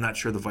organization. I'm not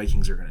sure the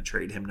Vikings are going to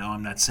trade him. Now,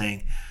 I'm not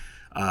saying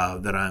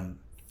that I'm,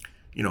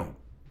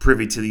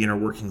 privy to the inner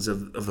workings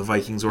of the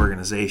Vikings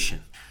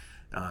organization.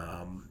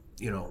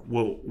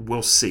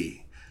 We'll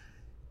see.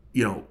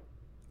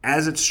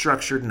 As it's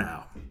structured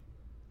now,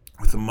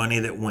 with the money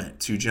that went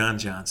to John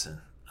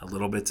Johnson, a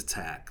little bit to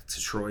Tack,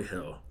 to Troy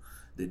Hill,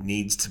 that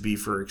needs to be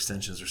for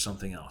extensions or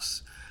something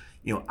else,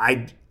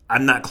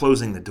 I'm not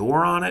closing the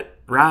door on it,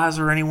 Raz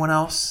or anyone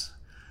else,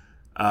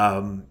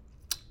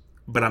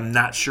 but I'm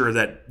not sure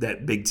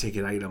that big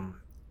ticket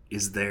item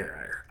is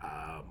there.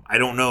 I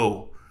don't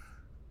know,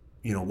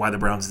 why the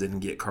Browns didn't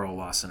get Carl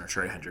Lawson or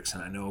Trey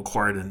Hendrickson. I know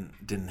Aquara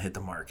didn't hit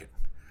the market,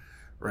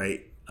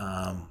 right?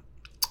 Yannick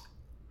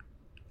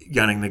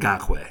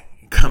Ngakoue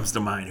comes to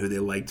mind, who they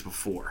liked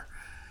before,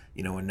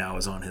 and now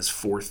is on his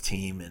 4th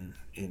team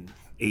in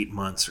 8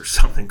 months or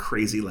something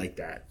crazy like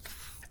that.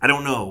 I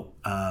don't know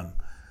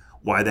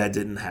why that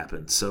didn't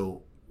happen.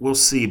 So we'll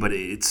see, but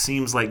it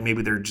seems like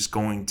maybe they're just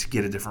going to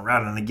get a different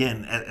route. And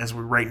again, as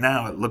we're right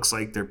now, it looks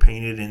like they're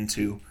painted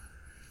into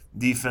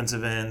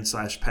defensive end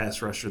 /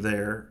 pass rusher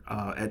there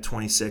at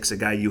 26, a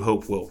guy you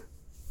hope will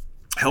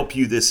help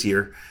you this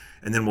year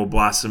and then will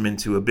blossom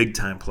into a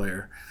big-time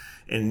player.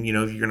 And, if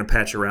you're going to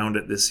patch around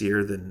it this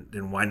year,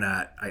 then why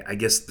not? I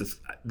guess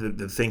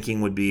the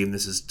thinking would be, and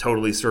this is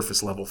totally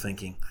surface-level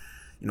thinking,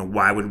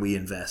 why would we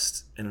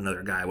invest in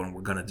another guy when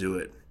we're going to do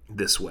it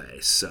this way?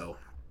 So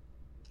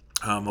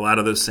a lot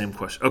of those same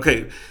questions.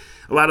 Okay,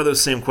 a lot of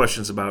those same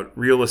questions about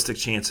realistic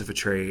chance of a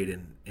trade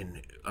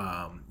and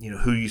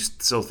who you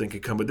still think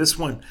could come. But this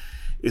one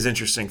is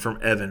interesting from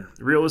Evan.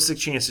 Realistic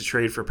chance to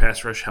trade for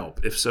pass rush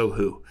help? If so,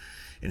 who?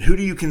 And who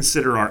do you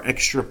consider our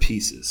extra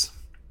pieces?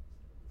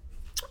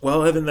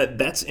 Well, Evan,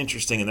 that's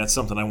interesting, and that's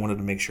something I wanted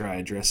to make sure I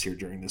address here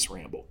during this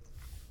ramble.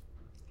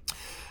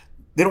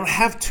 They don't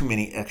have too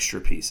many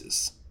extra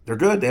pieces. They're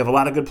good. They have a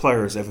lot of good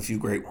players. They have a few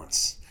great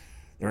ones.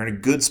 They're in a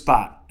good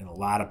spot in a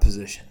lot of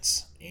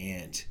positions.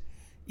 And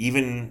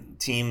even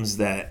teams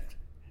that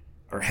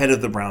are ahead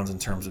of the Browns in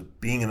terms of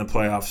being in the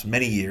playoffs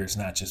many years,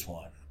 not just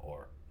one,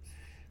 or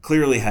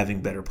clearly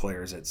having better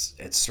players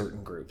at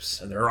certain groups.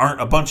 And there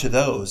aren't a bunch of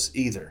those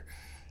either.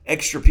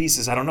 Extra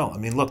pieces, I don't know. I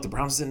mean, look, the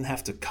Browns didn't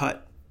have to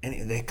cut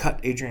any. They cut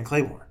Adrian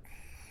Claiborne,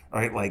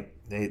 right? Like,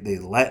 they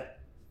let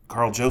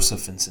Carl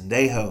Joseph and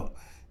Sendejo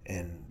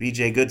and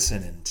B.J.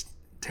 Goodson and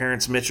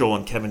Terrence Mitchell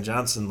and Kevin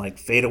Johnson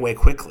fade away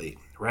quickly,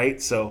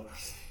 right? So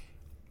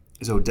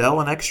is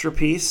Odell an extra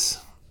piece?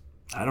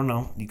 I don't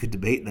know. You could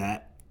debate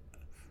that.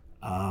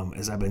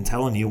 As I've been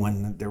telling you,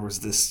 when there was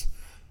this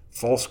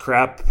false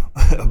crap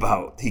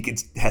about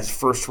has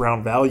first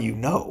round value,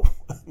 no,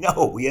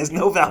 he has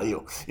no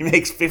value. He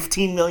makes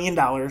 $15 million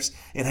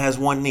and has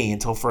one knee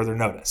until further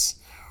notice,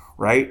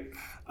 right?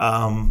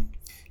 On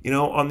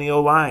the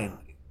O-line,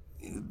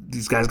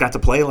 these guys got to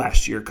play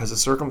last year because of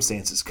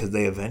circumstances. Could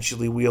they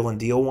eventually wheel and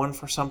deal one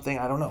for something?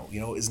 I don't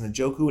know. Is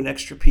Njoku an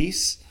extra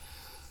piece,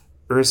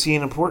 or is he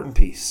an important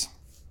piece?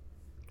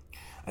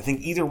 I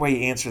think either way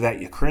you answer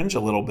that, you cringe a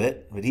little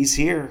bit, but he's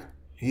here.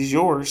 He's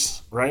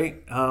yours,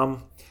 right?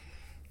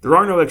 There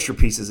are no extra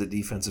pieces at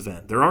defensive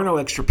end. There are no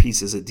extra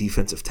pieces at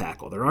defensive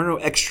tackle. There are no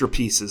extra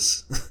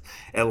pieces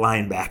at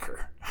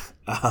linebacker.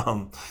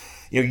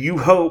 You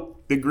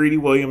hope that Greedy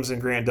Williams and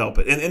Grant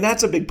Delpit, and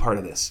that's a big part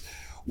of this.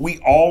 We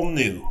all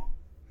knew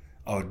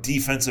a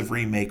defensive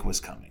remake was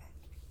coming.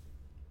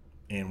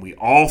 And we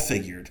all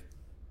figured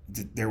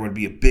that there would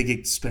be a big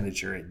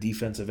expenditure at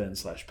defensive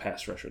end /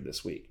 pass rusher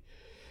this week.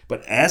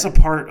 But as a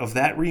part of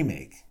that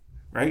remake,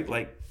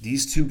 right,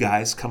 these two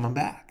guys coming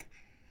back,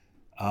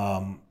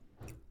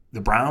 the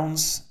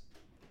Browns,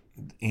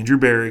 Andrew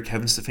Berry,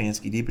 Kevin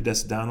Stefanski, Deep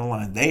Podesta down the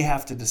line, they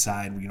have to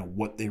decide,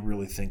 what they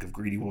really think of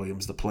Greedy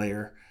Williams, the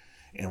player,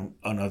 and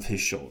of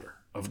his shoulder,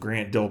 of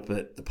Grant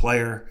Delpit, the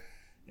player,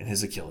 and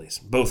his Achilles.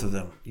 Both of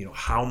them,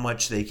 how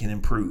much they can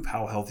improve,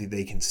 how healthy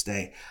they can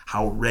stay,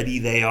 how ready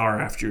they are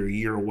after a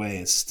year away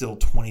as still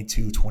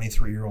 22,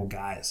 23-year-old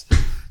guys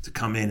to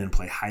come in and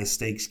play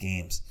high-stakes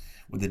games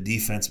with the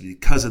defense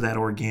because of that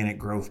organic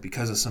growth,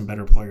 because of some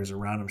better players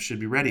around them, should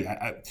be ready.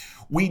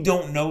 We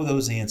don't know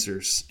those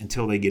answers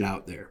until they get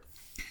out there,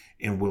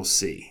 and we'll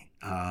see.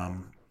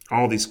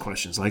 All these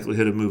questions.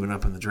 Likelihood of moving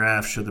up in the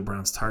draft. Should the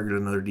Browns target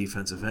another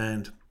defensive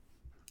end?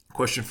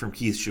 Question from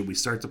Keith, should we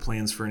start the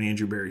plans for an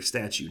Andrew Berry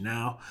statue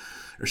now,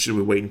 or should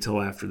we wait until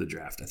after the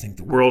draft? I think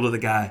the world of the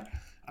guy.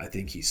 I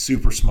think he's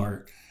super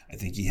smart. I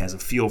think he has a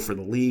feel for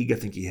the league. I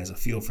think he has a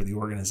feel for the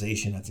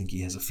organization. I think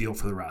he has a feel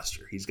for the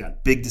roster. He's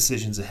got big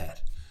decisions ahead.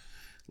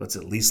 Let's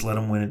at least let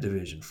him win a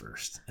division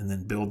first and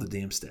then build the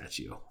damn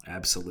statue.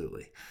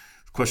 Absolutely.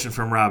 Question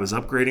from Rob, is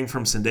upgrading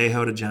from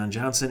Sendejo to John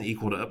Johnson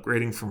equal to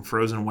upgrading from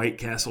Frozen White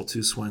Castle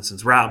to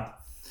Swenson's? Rob,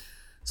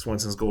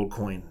 Swenson's gold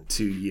coin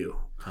to you.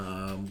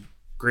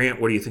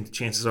 Grant, what do you think the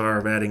chances are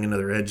of adding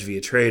another edge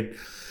via trade?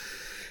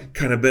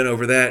 Kind of been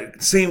over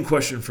that. Same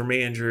question from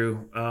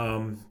Andrew.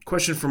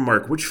 Question from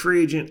Mark. Which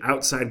free agent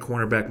outside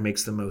cornerback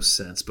makes the most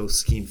sense, both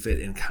scheme fit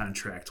and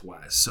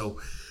contract-wise?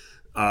 So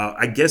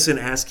I guess in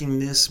asking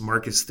this,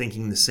 Mark is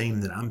thinking the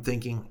same that I'm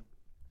thinking,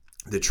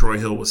 that Troy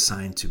Hill was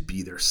signed to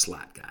be their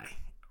slot guy,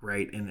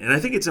 right? And I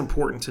think it's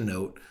important to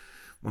note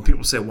when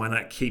people say, why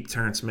not keep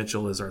Terrence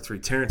Mitchell as our 3?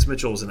 Terrence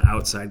Mitchell is an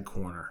outside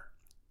corner.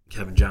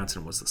 Kevin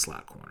Johnson was the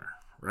slot corner.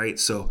 Right?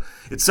 So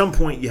at some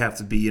point you have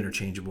to be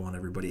interchangeable and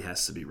everybody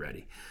has to be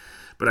ready.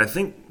 But I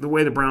think the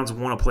way the Browns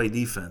want to play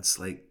defense,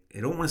 like they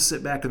don't want to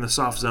sit back in the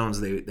soft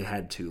zones they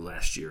had to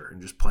last year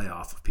and just play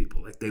off of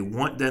people. Like they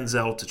want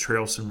Denzel to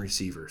trail some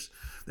receivers.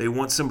 They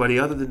want somebody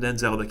other than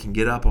Denzel that can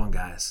get up on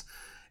guys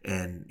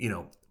and,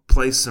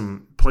 play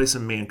some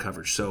man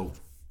coverage. So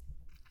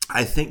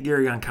I think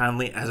Garyon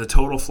Conley as a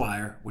total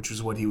flyer, which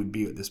is what he would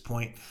be at this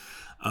point,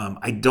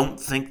 I don't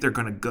think they're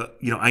going to go,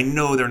 I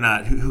know they're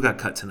not. Who got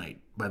cut tonight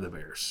by the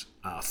Bears?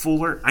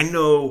 Fuller. I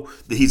know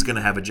that he's going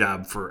to have a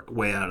job for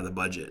way out of the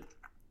budget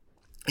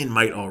and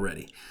might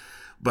already.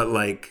 But,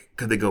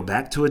 could they go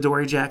back to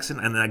Adoree Jackson?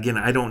 And again,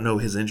 I don't know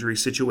his injury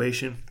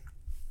situation.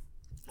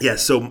 Yeah,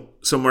 so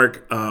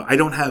Mark, I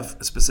don't have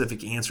a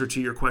specific answer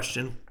to your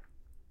question.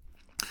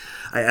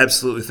 I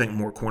absolutely think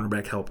more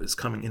cornerback help is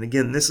coming. And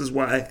again, this is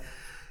why,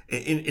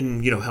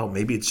 hell,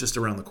 maybe it's just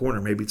around the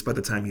corner. Maybe it's by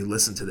the time you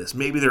listen to this.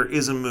 Maybe there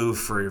is a move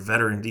for a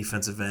veteran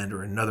defensive end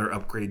or another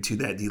upgrade to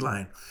that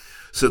D-line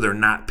so they're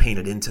not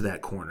painted into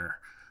that corner.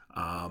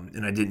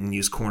 And I didn't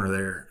use corner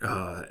there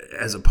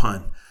as a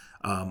pun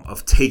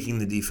of taking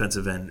the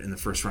defensive end in the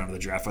first round of the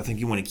draft. I think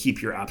you want to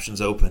keep your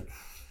options open.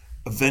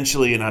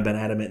 Eventually, and I've been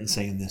adamant in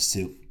saying this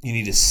too, you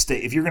need to stay.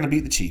 If you're going to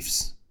beat the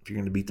Chiefs, if you're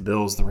going to beat the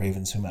Bills, the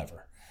Ravens,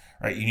 whomever,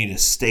 right? You need a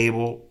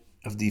stable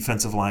of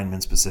defensive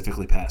linemen,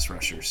 specifically pass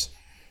rushers,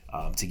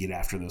 to get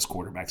after those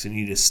quarterbacks. And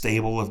you need a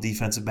stable of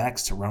defensive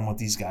backs to run with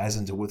these guys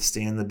and to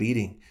withstand the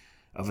beating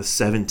of a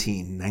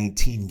 17,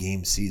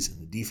 19-game season.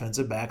 The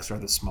defensive backs are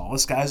the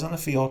smallest guys on the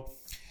field,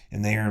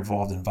 and they are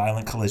involved in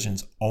violent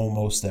collisions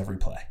almost every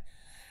play.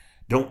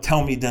 Don't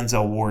tell me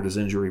Denzel Ward is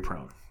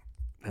injury-prone.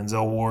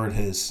 Denzel Ward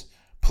has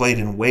played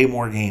in way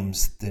more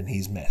games than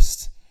he's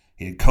missed.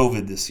 He had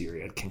COVID this year.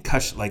 He had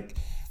concussion.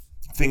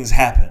 Things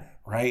happen,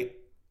 right?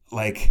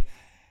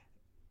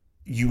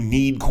 You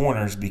need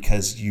corners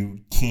because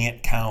you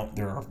can't count.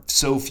 There are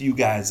so few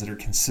guys that are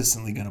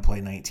consistently going to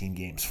play 19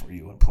 games for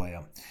you and play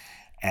them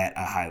at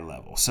a high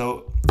level.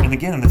 So, and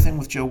again, the thing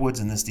with Joe Woods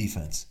in this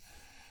defense,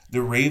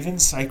 the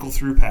Ravens cycle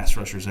through pass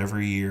rushers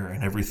every year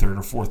and every third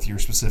or fourth year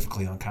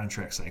specifically on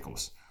contract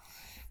cycles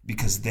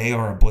because they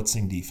are a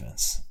blitzing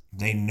defense.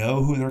 They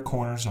know who their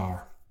corners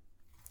are.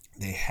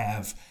 They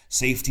have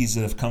safeties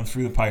that have come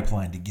through the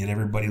pipeline to get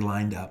everybody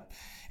lined up,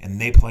 and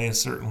they play a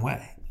certain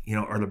way.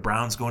 Are the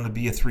Browns going to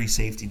be a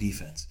 3-safety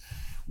defense?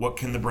 What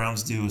can the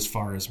Browns do as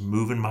far as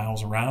moving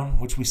miles around,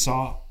 which we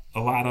saw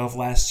a lot of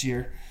last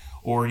year,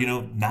 or,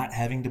 not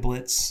having to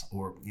blitz,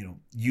 or,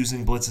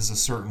 using blitzes a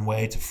certain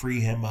way to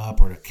free him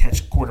up or to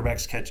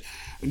quarterbacks catch.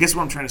 I guess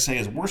what I'm trying to say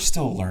is we're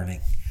still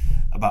learning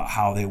about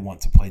how they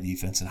want to play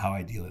defense and how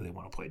ideally they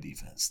want to play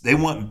defense. They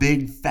want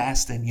big,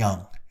 fast, and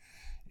young.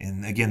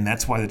 And again,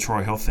 that's why the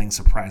Troy Hill thing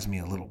surprised me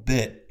a little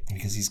bit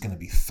because he's going to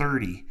be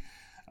 30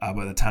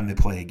 by the time they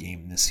play a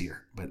game this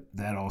year. But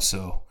that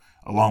also,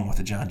 along with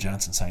the John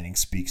Johnson signing,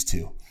 speaks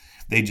to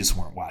they just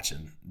weren't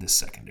watching this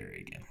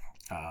secondary again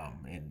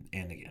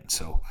and again.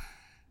 So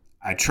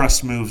I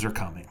trust moves are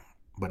coming,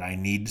 but I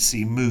need to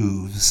see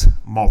moves,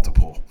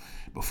 multiple,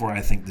 before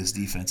I think this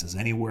defense is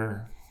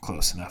anywhere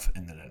close enough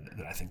and that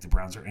I think the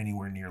Browns are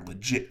anywhere near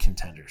legit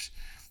contenders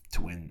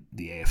to win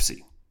the AFC.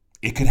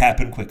 It could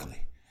happen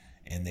quickly,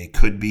 and they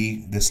could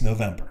be this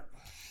November.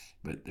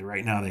 But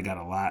right now they got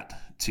a lot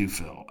to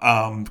fill.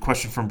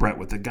 Question from Brett.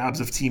 With the gobs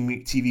of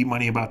TV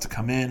money about to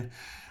come in,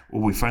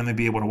 will we finally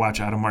be able to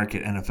watch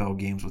out-of-market NFL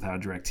games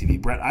without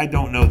DirecTV? Brett, I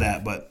don't know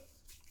that, but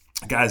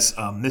guys,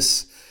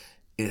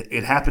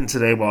 it happened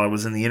today while I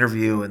was in the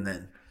interview, and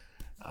then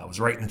I was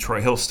writing the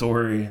Troy Hill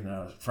story,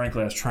 and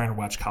frankly, I was trying to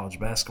watch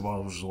college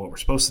basketball, which is what we're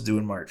supposed to do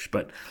in March.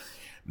 But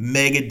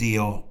mega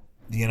deal,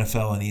 the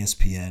NFL and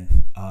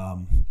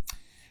ESPN.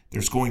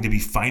 There's going to be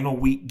final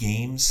week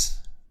games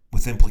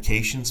with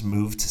implications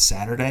moved to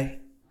Saturday,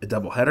 a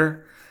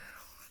doubleheader.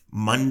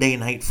 Monday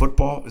Night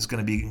Football is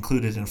going to be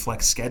included in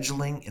flex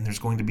scheduling, and there's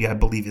going to be, I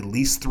believe, at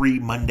least 3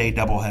 Monday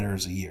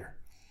doubleheaders a year.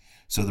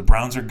 So the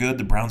Browns are good.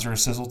 The Browns are a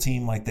sizzle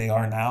team like they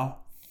are now.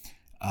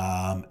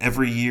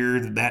 Every year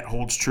that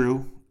holds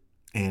true,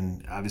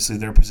 and obviously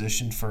they're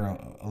positioned for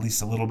at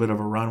least a little bit of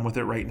a run with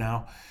it right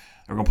now.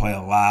 They're going to play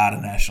a lot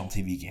of national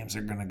TV games.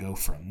 They're going to go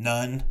from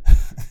none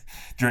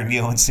during the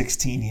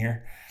 0-16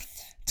 year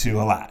to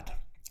a lot.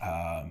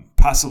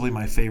 Possibly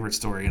my favorite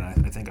story, and I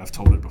think I've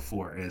told it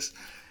before, is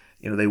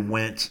they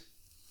went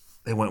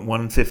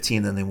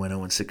 1-15, then they went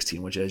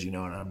 0-16, which, as you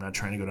know, and I'm not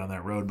trying to go down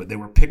that road, but they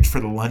were picked for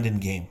the London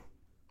game,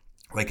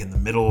 like in the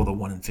middle of the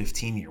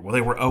 1-15 year. Well,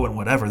 they were 0 and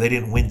whatever. They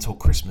didn't win till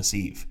Christmas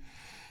Eve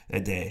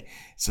that day.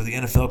 So the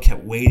NFL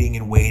kept waiting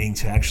and waiting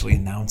to actually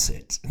announce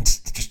it, and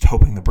just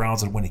hoping the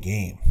Browns would win a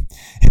game.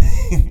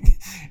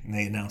 And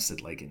they announced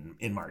it like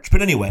in March.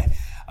 But anyway,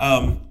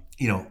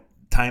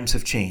 times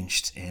have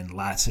changed and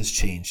lots has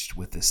changed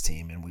with this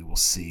team, and we will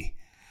see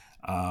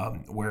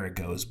where it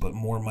goes. But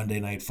more Monday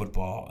Night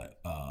Football,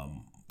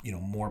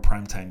 more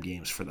primetime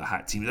games for the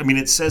hot teams. I mean,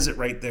 it says it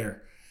right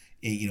there,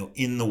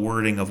 in the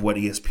wording of what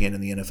ESPN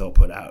and the NFL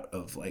put out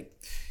of like,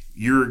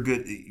 you're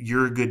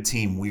a good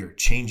team. We are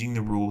changing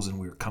the rules, and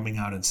we are coming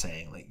out and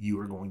saying like you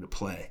are going to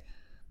play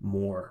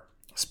more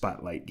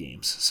spotlight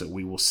games. So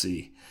we will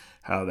see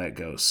how that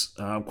goes.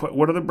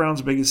 What are the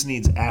Browns' biggest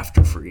needs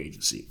after free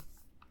agency?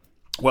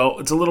 Well,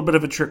 it's a little bit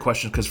of a trick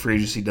question because free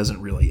agency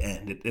doesn't really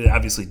end. It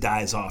obviously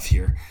dies off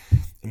here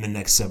in the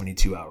next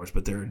 72 hours,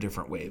 but there are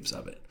different waves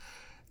of it.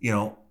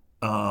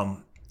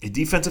 A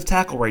defensive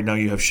tackle right now,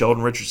 you have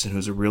Sheldon Richardson,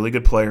 who's a really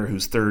good player,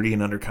 who's 30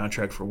 and under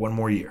contract for one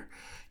more year.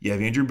 You have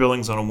Andrew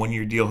Billings on a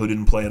one-year deal who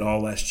didn't play at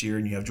all last year,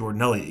 and you have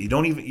Jordan Elliott.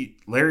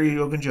 Larry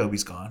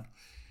Ogunjobi's gone.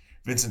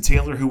 Vincent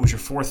Taylor, who was your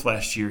fourth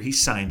last year, he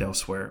signed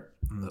elsewhere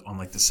on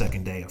like the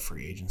second day of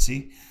free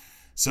agency.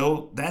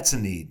 So that's a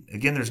need.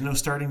 Again, there's no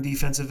starting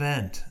defensive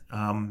end.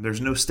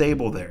 There's no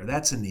stable there.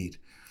 That's a need.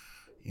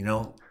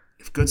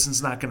 If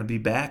Goodson's not going to be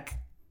back,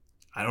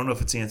 I don't know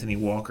if it's Anthony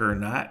Walker or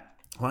not.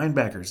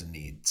 Linebacker's a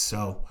need.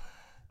 So,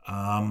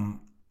 I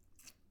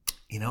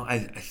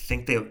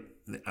think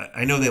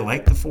I know they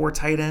like the 4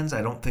 tight ends.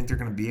 I don't think they're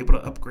going to be able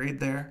to upgrade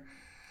there.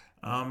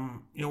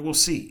 We'll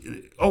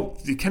see. Oh,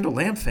 the Kendall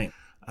Lamb thing.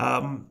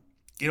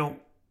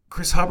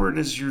 Chris Hubbard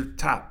is your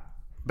top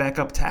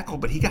backup tackle,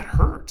 but he got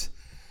hurt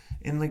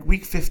in like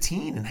week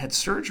 15 and had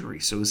surgery.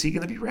 So is he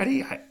going to be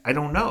ready? I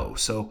don't know.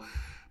 So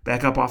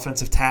backup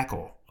offensive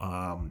tackle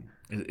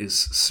is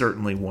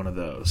certainly one of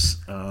those.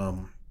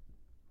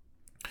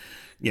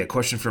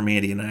 Question from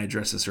Andy, and I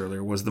addressed this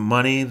earlier. Was the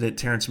money that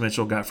Terrence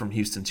Mitchell got from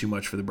Houston too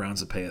much for the Browns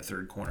to pay a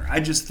third corner? I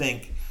just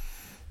think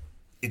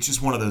it's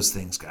just one of those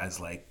things, guys.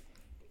 Like,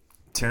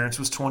 Terrence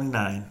was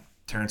 29.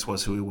 Terrence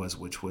was who he was,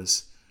 which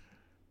was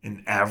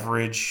an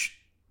average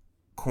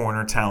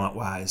corner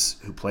talent-wise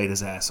who played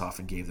his ass off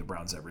and gave the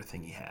Browns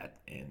everything he had.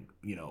 And,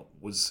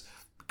 was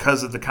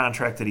because of the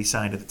contract that he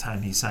signed at the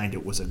time he signed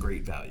it was a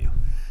great value.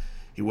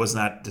 He was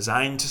not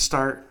designed to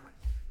start.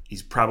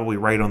 He's probably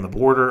right on the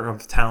border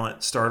of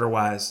talent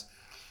starter-wise.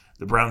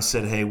 The Browns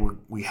said, hey,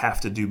 we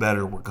have to do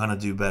better. We're going to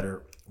do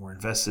better. We're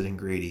invested in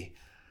Grady.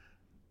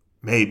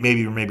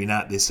 Maybe or maybe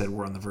not, they said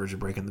we're on the verge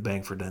of breaking the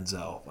bank for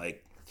Denzel.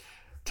 Like,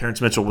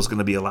 Terrence Mitchell was going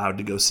to be allowed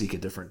to go seek a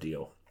different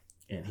deal,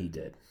 and he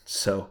did.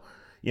 So,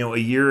 a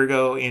year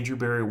ago, Andrew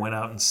Berry went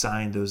out and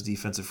signed those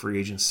defensive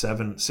free agents,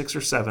 6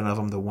 or 7 of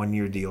them, the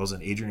one-year deals,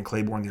 and Adrian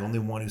Claiborne, the only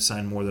one who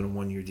signed more than a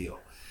one-year deal.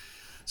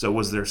 So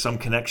was there some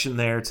connection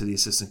there to the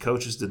assistant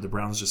coaches? Did the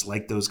Browns just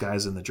like those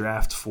guys in the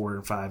draft 4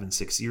 and 5 and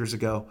 6 years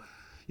ago?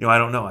 I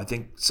don't know. I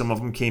think some of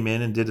them came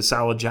in and did a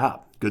solid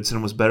job.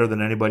 Goodson was better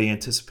than anybody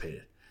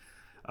anticipated.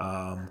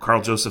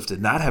 Carl Joseph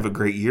did not have a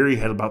great year. He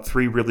had about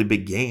 3 really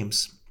big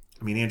games.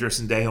 I mean, Andrew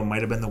Sendejo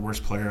might have been the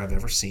worst player I've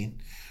ever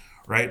seen,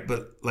 right?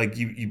 But, like,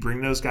 you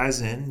bring those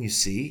guys in, you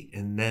see,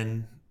 and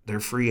then they're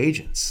free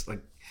agents.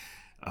 Like,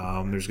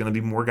 there's going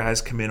to be more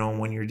guys come in on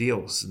one-year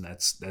deals, and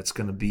that's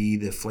going to be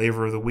the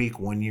flavor of the week,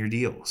 one-year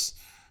deals.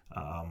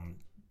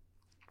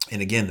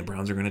 And again, the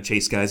Browns are going to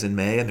chase guys in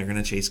May, and they're going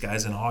to chase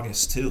guys in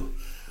August too.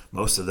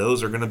 Most of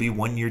those are going to be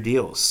one-year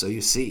deals, so you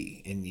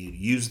see. And you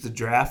use the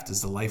draft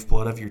as the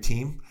lifeblood of your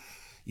team.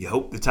 You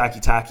hope the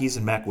Takis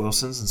and Mac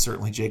Wilsons and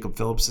certainly Jacob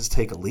Phillipses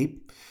take a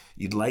leap.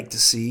 You'd like to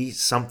see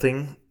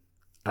something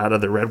out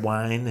of the Red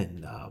Wine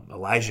and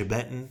Elijah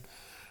Benton,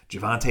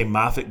 Javante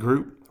Moffett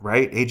group.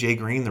 Right, AJ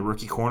Green, the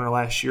rookie corner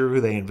last year, who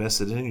they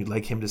invested in. You'd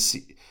like to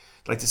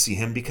see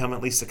him become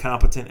at least a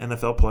competent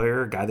NFL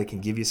player, a guy that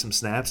can give you some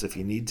snaps if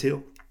you need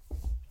to.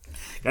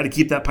 Got to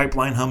keep that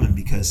pipeline humming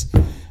because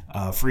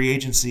free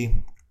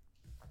agency,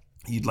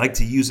 you'd like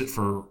to use it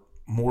for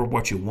more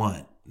what you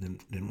want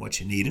than what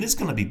you need, and it's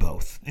going to be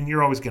both, and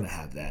you're always going to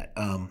have that.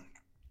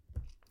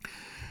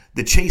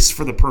 The chase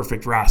for the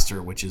perfect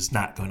roster, which is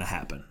not going to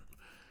happen.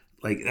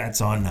 Like, that's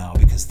on now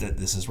because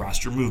this is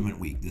roster movement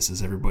week. This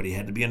is everybody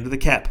had to be under the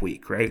cap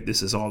week, right?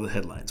 This is all the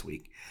headlines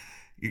week.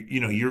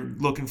 You're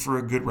looking for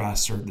a good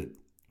roster that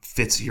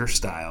fits your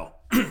style,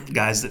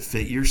 guys that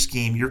fit your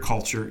scheme, your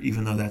culture,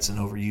 even though that's an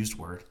overused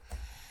word.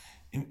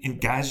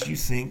 And guys you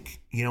think,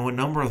 a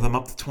number of them,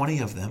 up to 20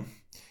 of them,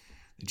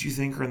 that you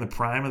think are in the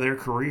prime of their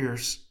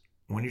careers,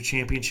 when your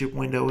championship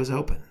window is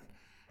open.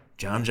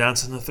 John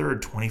Johnson III,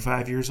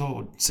 25 years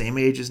old, same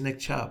age as Nick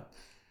Chubb,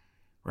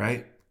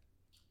 right?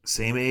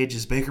 Same age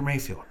as Baker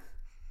Mayfield.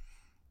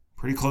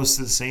 Pretty close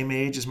to the same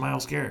age as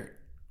Myles Garrett.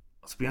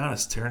 Let's be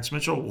honest, Terrence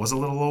Mitchell was a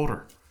little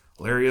older.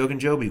 Larry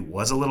Ogunjobi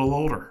was a little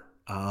older.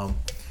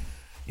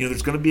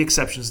 There's going to be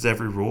exceptions to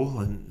every rule,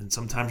 and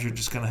sometimes you're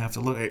just going to have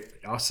to look at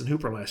Austin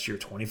Hooper last year,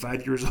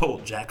 25 years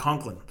old. Jack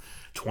Conklin,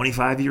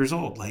 25 years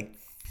old. Like,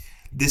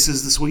 this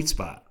is the sweet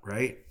spot,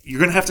 right? You're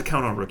going to have to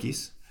count on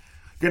rookies.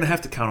 You're going to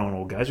have to count on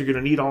old guys. You're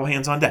going to need all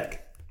hands on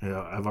deck.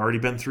 I've already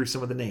been through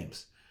some of the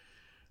names.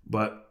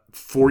 But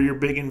for your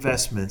big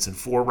investments and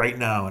for right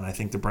now, and I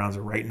think the Browns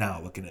are right now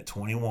looking at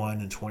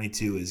 21 and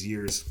 22 as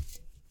years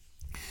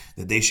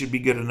that they should be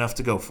good enough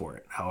to go for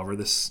it. However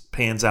this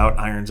pans out,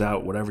 irons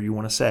out, whatever you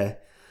want to say.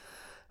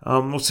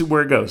 We'll see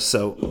where it goes.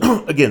 So,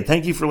 again,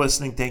 thank you for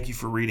listening. Thank you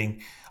for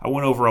reading. I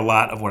went over a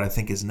lot of what I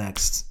think is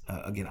next.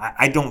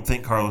 I don't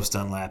think Carlos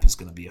Dunlap is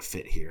going to be a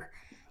fit here.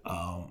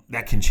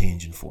 That can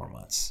change in 4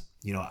 months.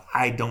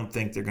 I don't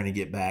think they're going to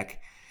get back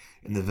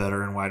in the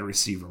veteran wide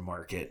receiver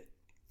market,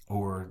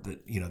 or that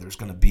there's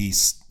going to be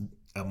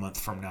a month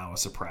from now a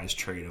surprise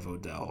trade of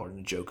Odell or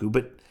Njoku.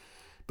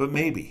 But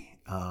maybe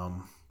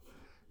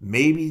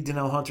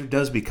Danielle Hunter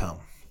does become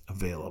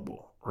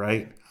available,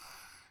 right?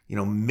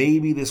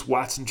 Maybe this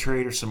Watson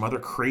trade or some other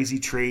crazy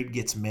trade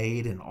gets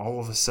made, and all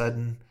of a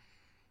sudden,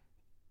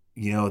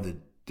 the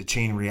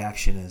chain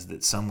reaction is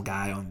that some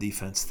guy on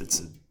defense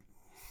that's a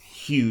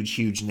huge,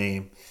 huge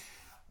name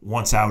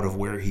wants out of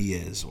where he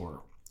is,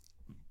 or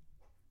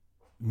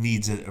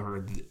needs it,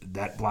 or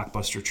that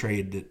blockbuster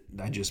trade that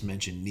I just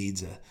mentioned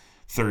needs a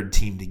third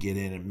team to get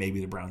in, and maybe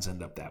the Browns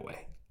end up that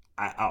way.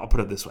 I'll put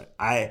it this way.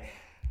 I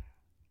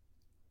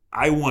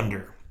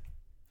wonder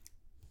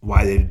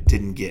why they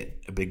didn't get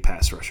a big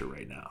pass rusher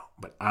right now.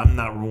 But I'm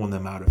not ruling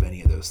them out of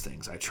any of those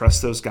things. I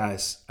trust those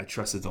guys. I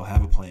trust that they'll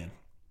have a plan.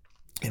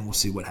 And we'll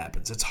see what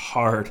happens. It's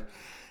hard.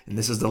 And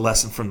this is the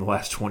lesson from the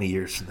last 20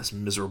 years from this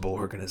miserable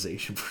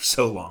organization for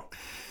so long.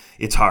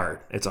 It's hard.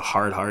 It's a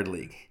hard, hard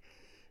league.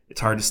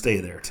 It's hard to stay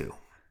there, too.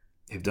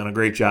 They've done a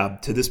great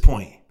job to this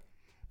point.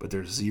 But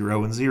there's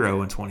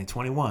 0-0 in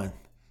 2021.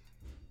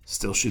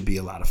 Still should be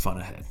a lot of fun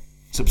ahead.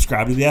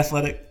 Subscribe to The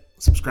Athletic.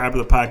 Subscribe to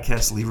the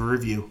podcast. Leave a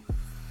review.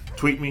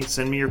 Tweet me,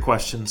 send me your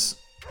questions.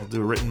 I'll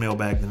do a written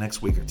mailbag the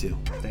next week or two.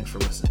 Thanks for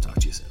listening. Talk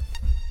to you soon.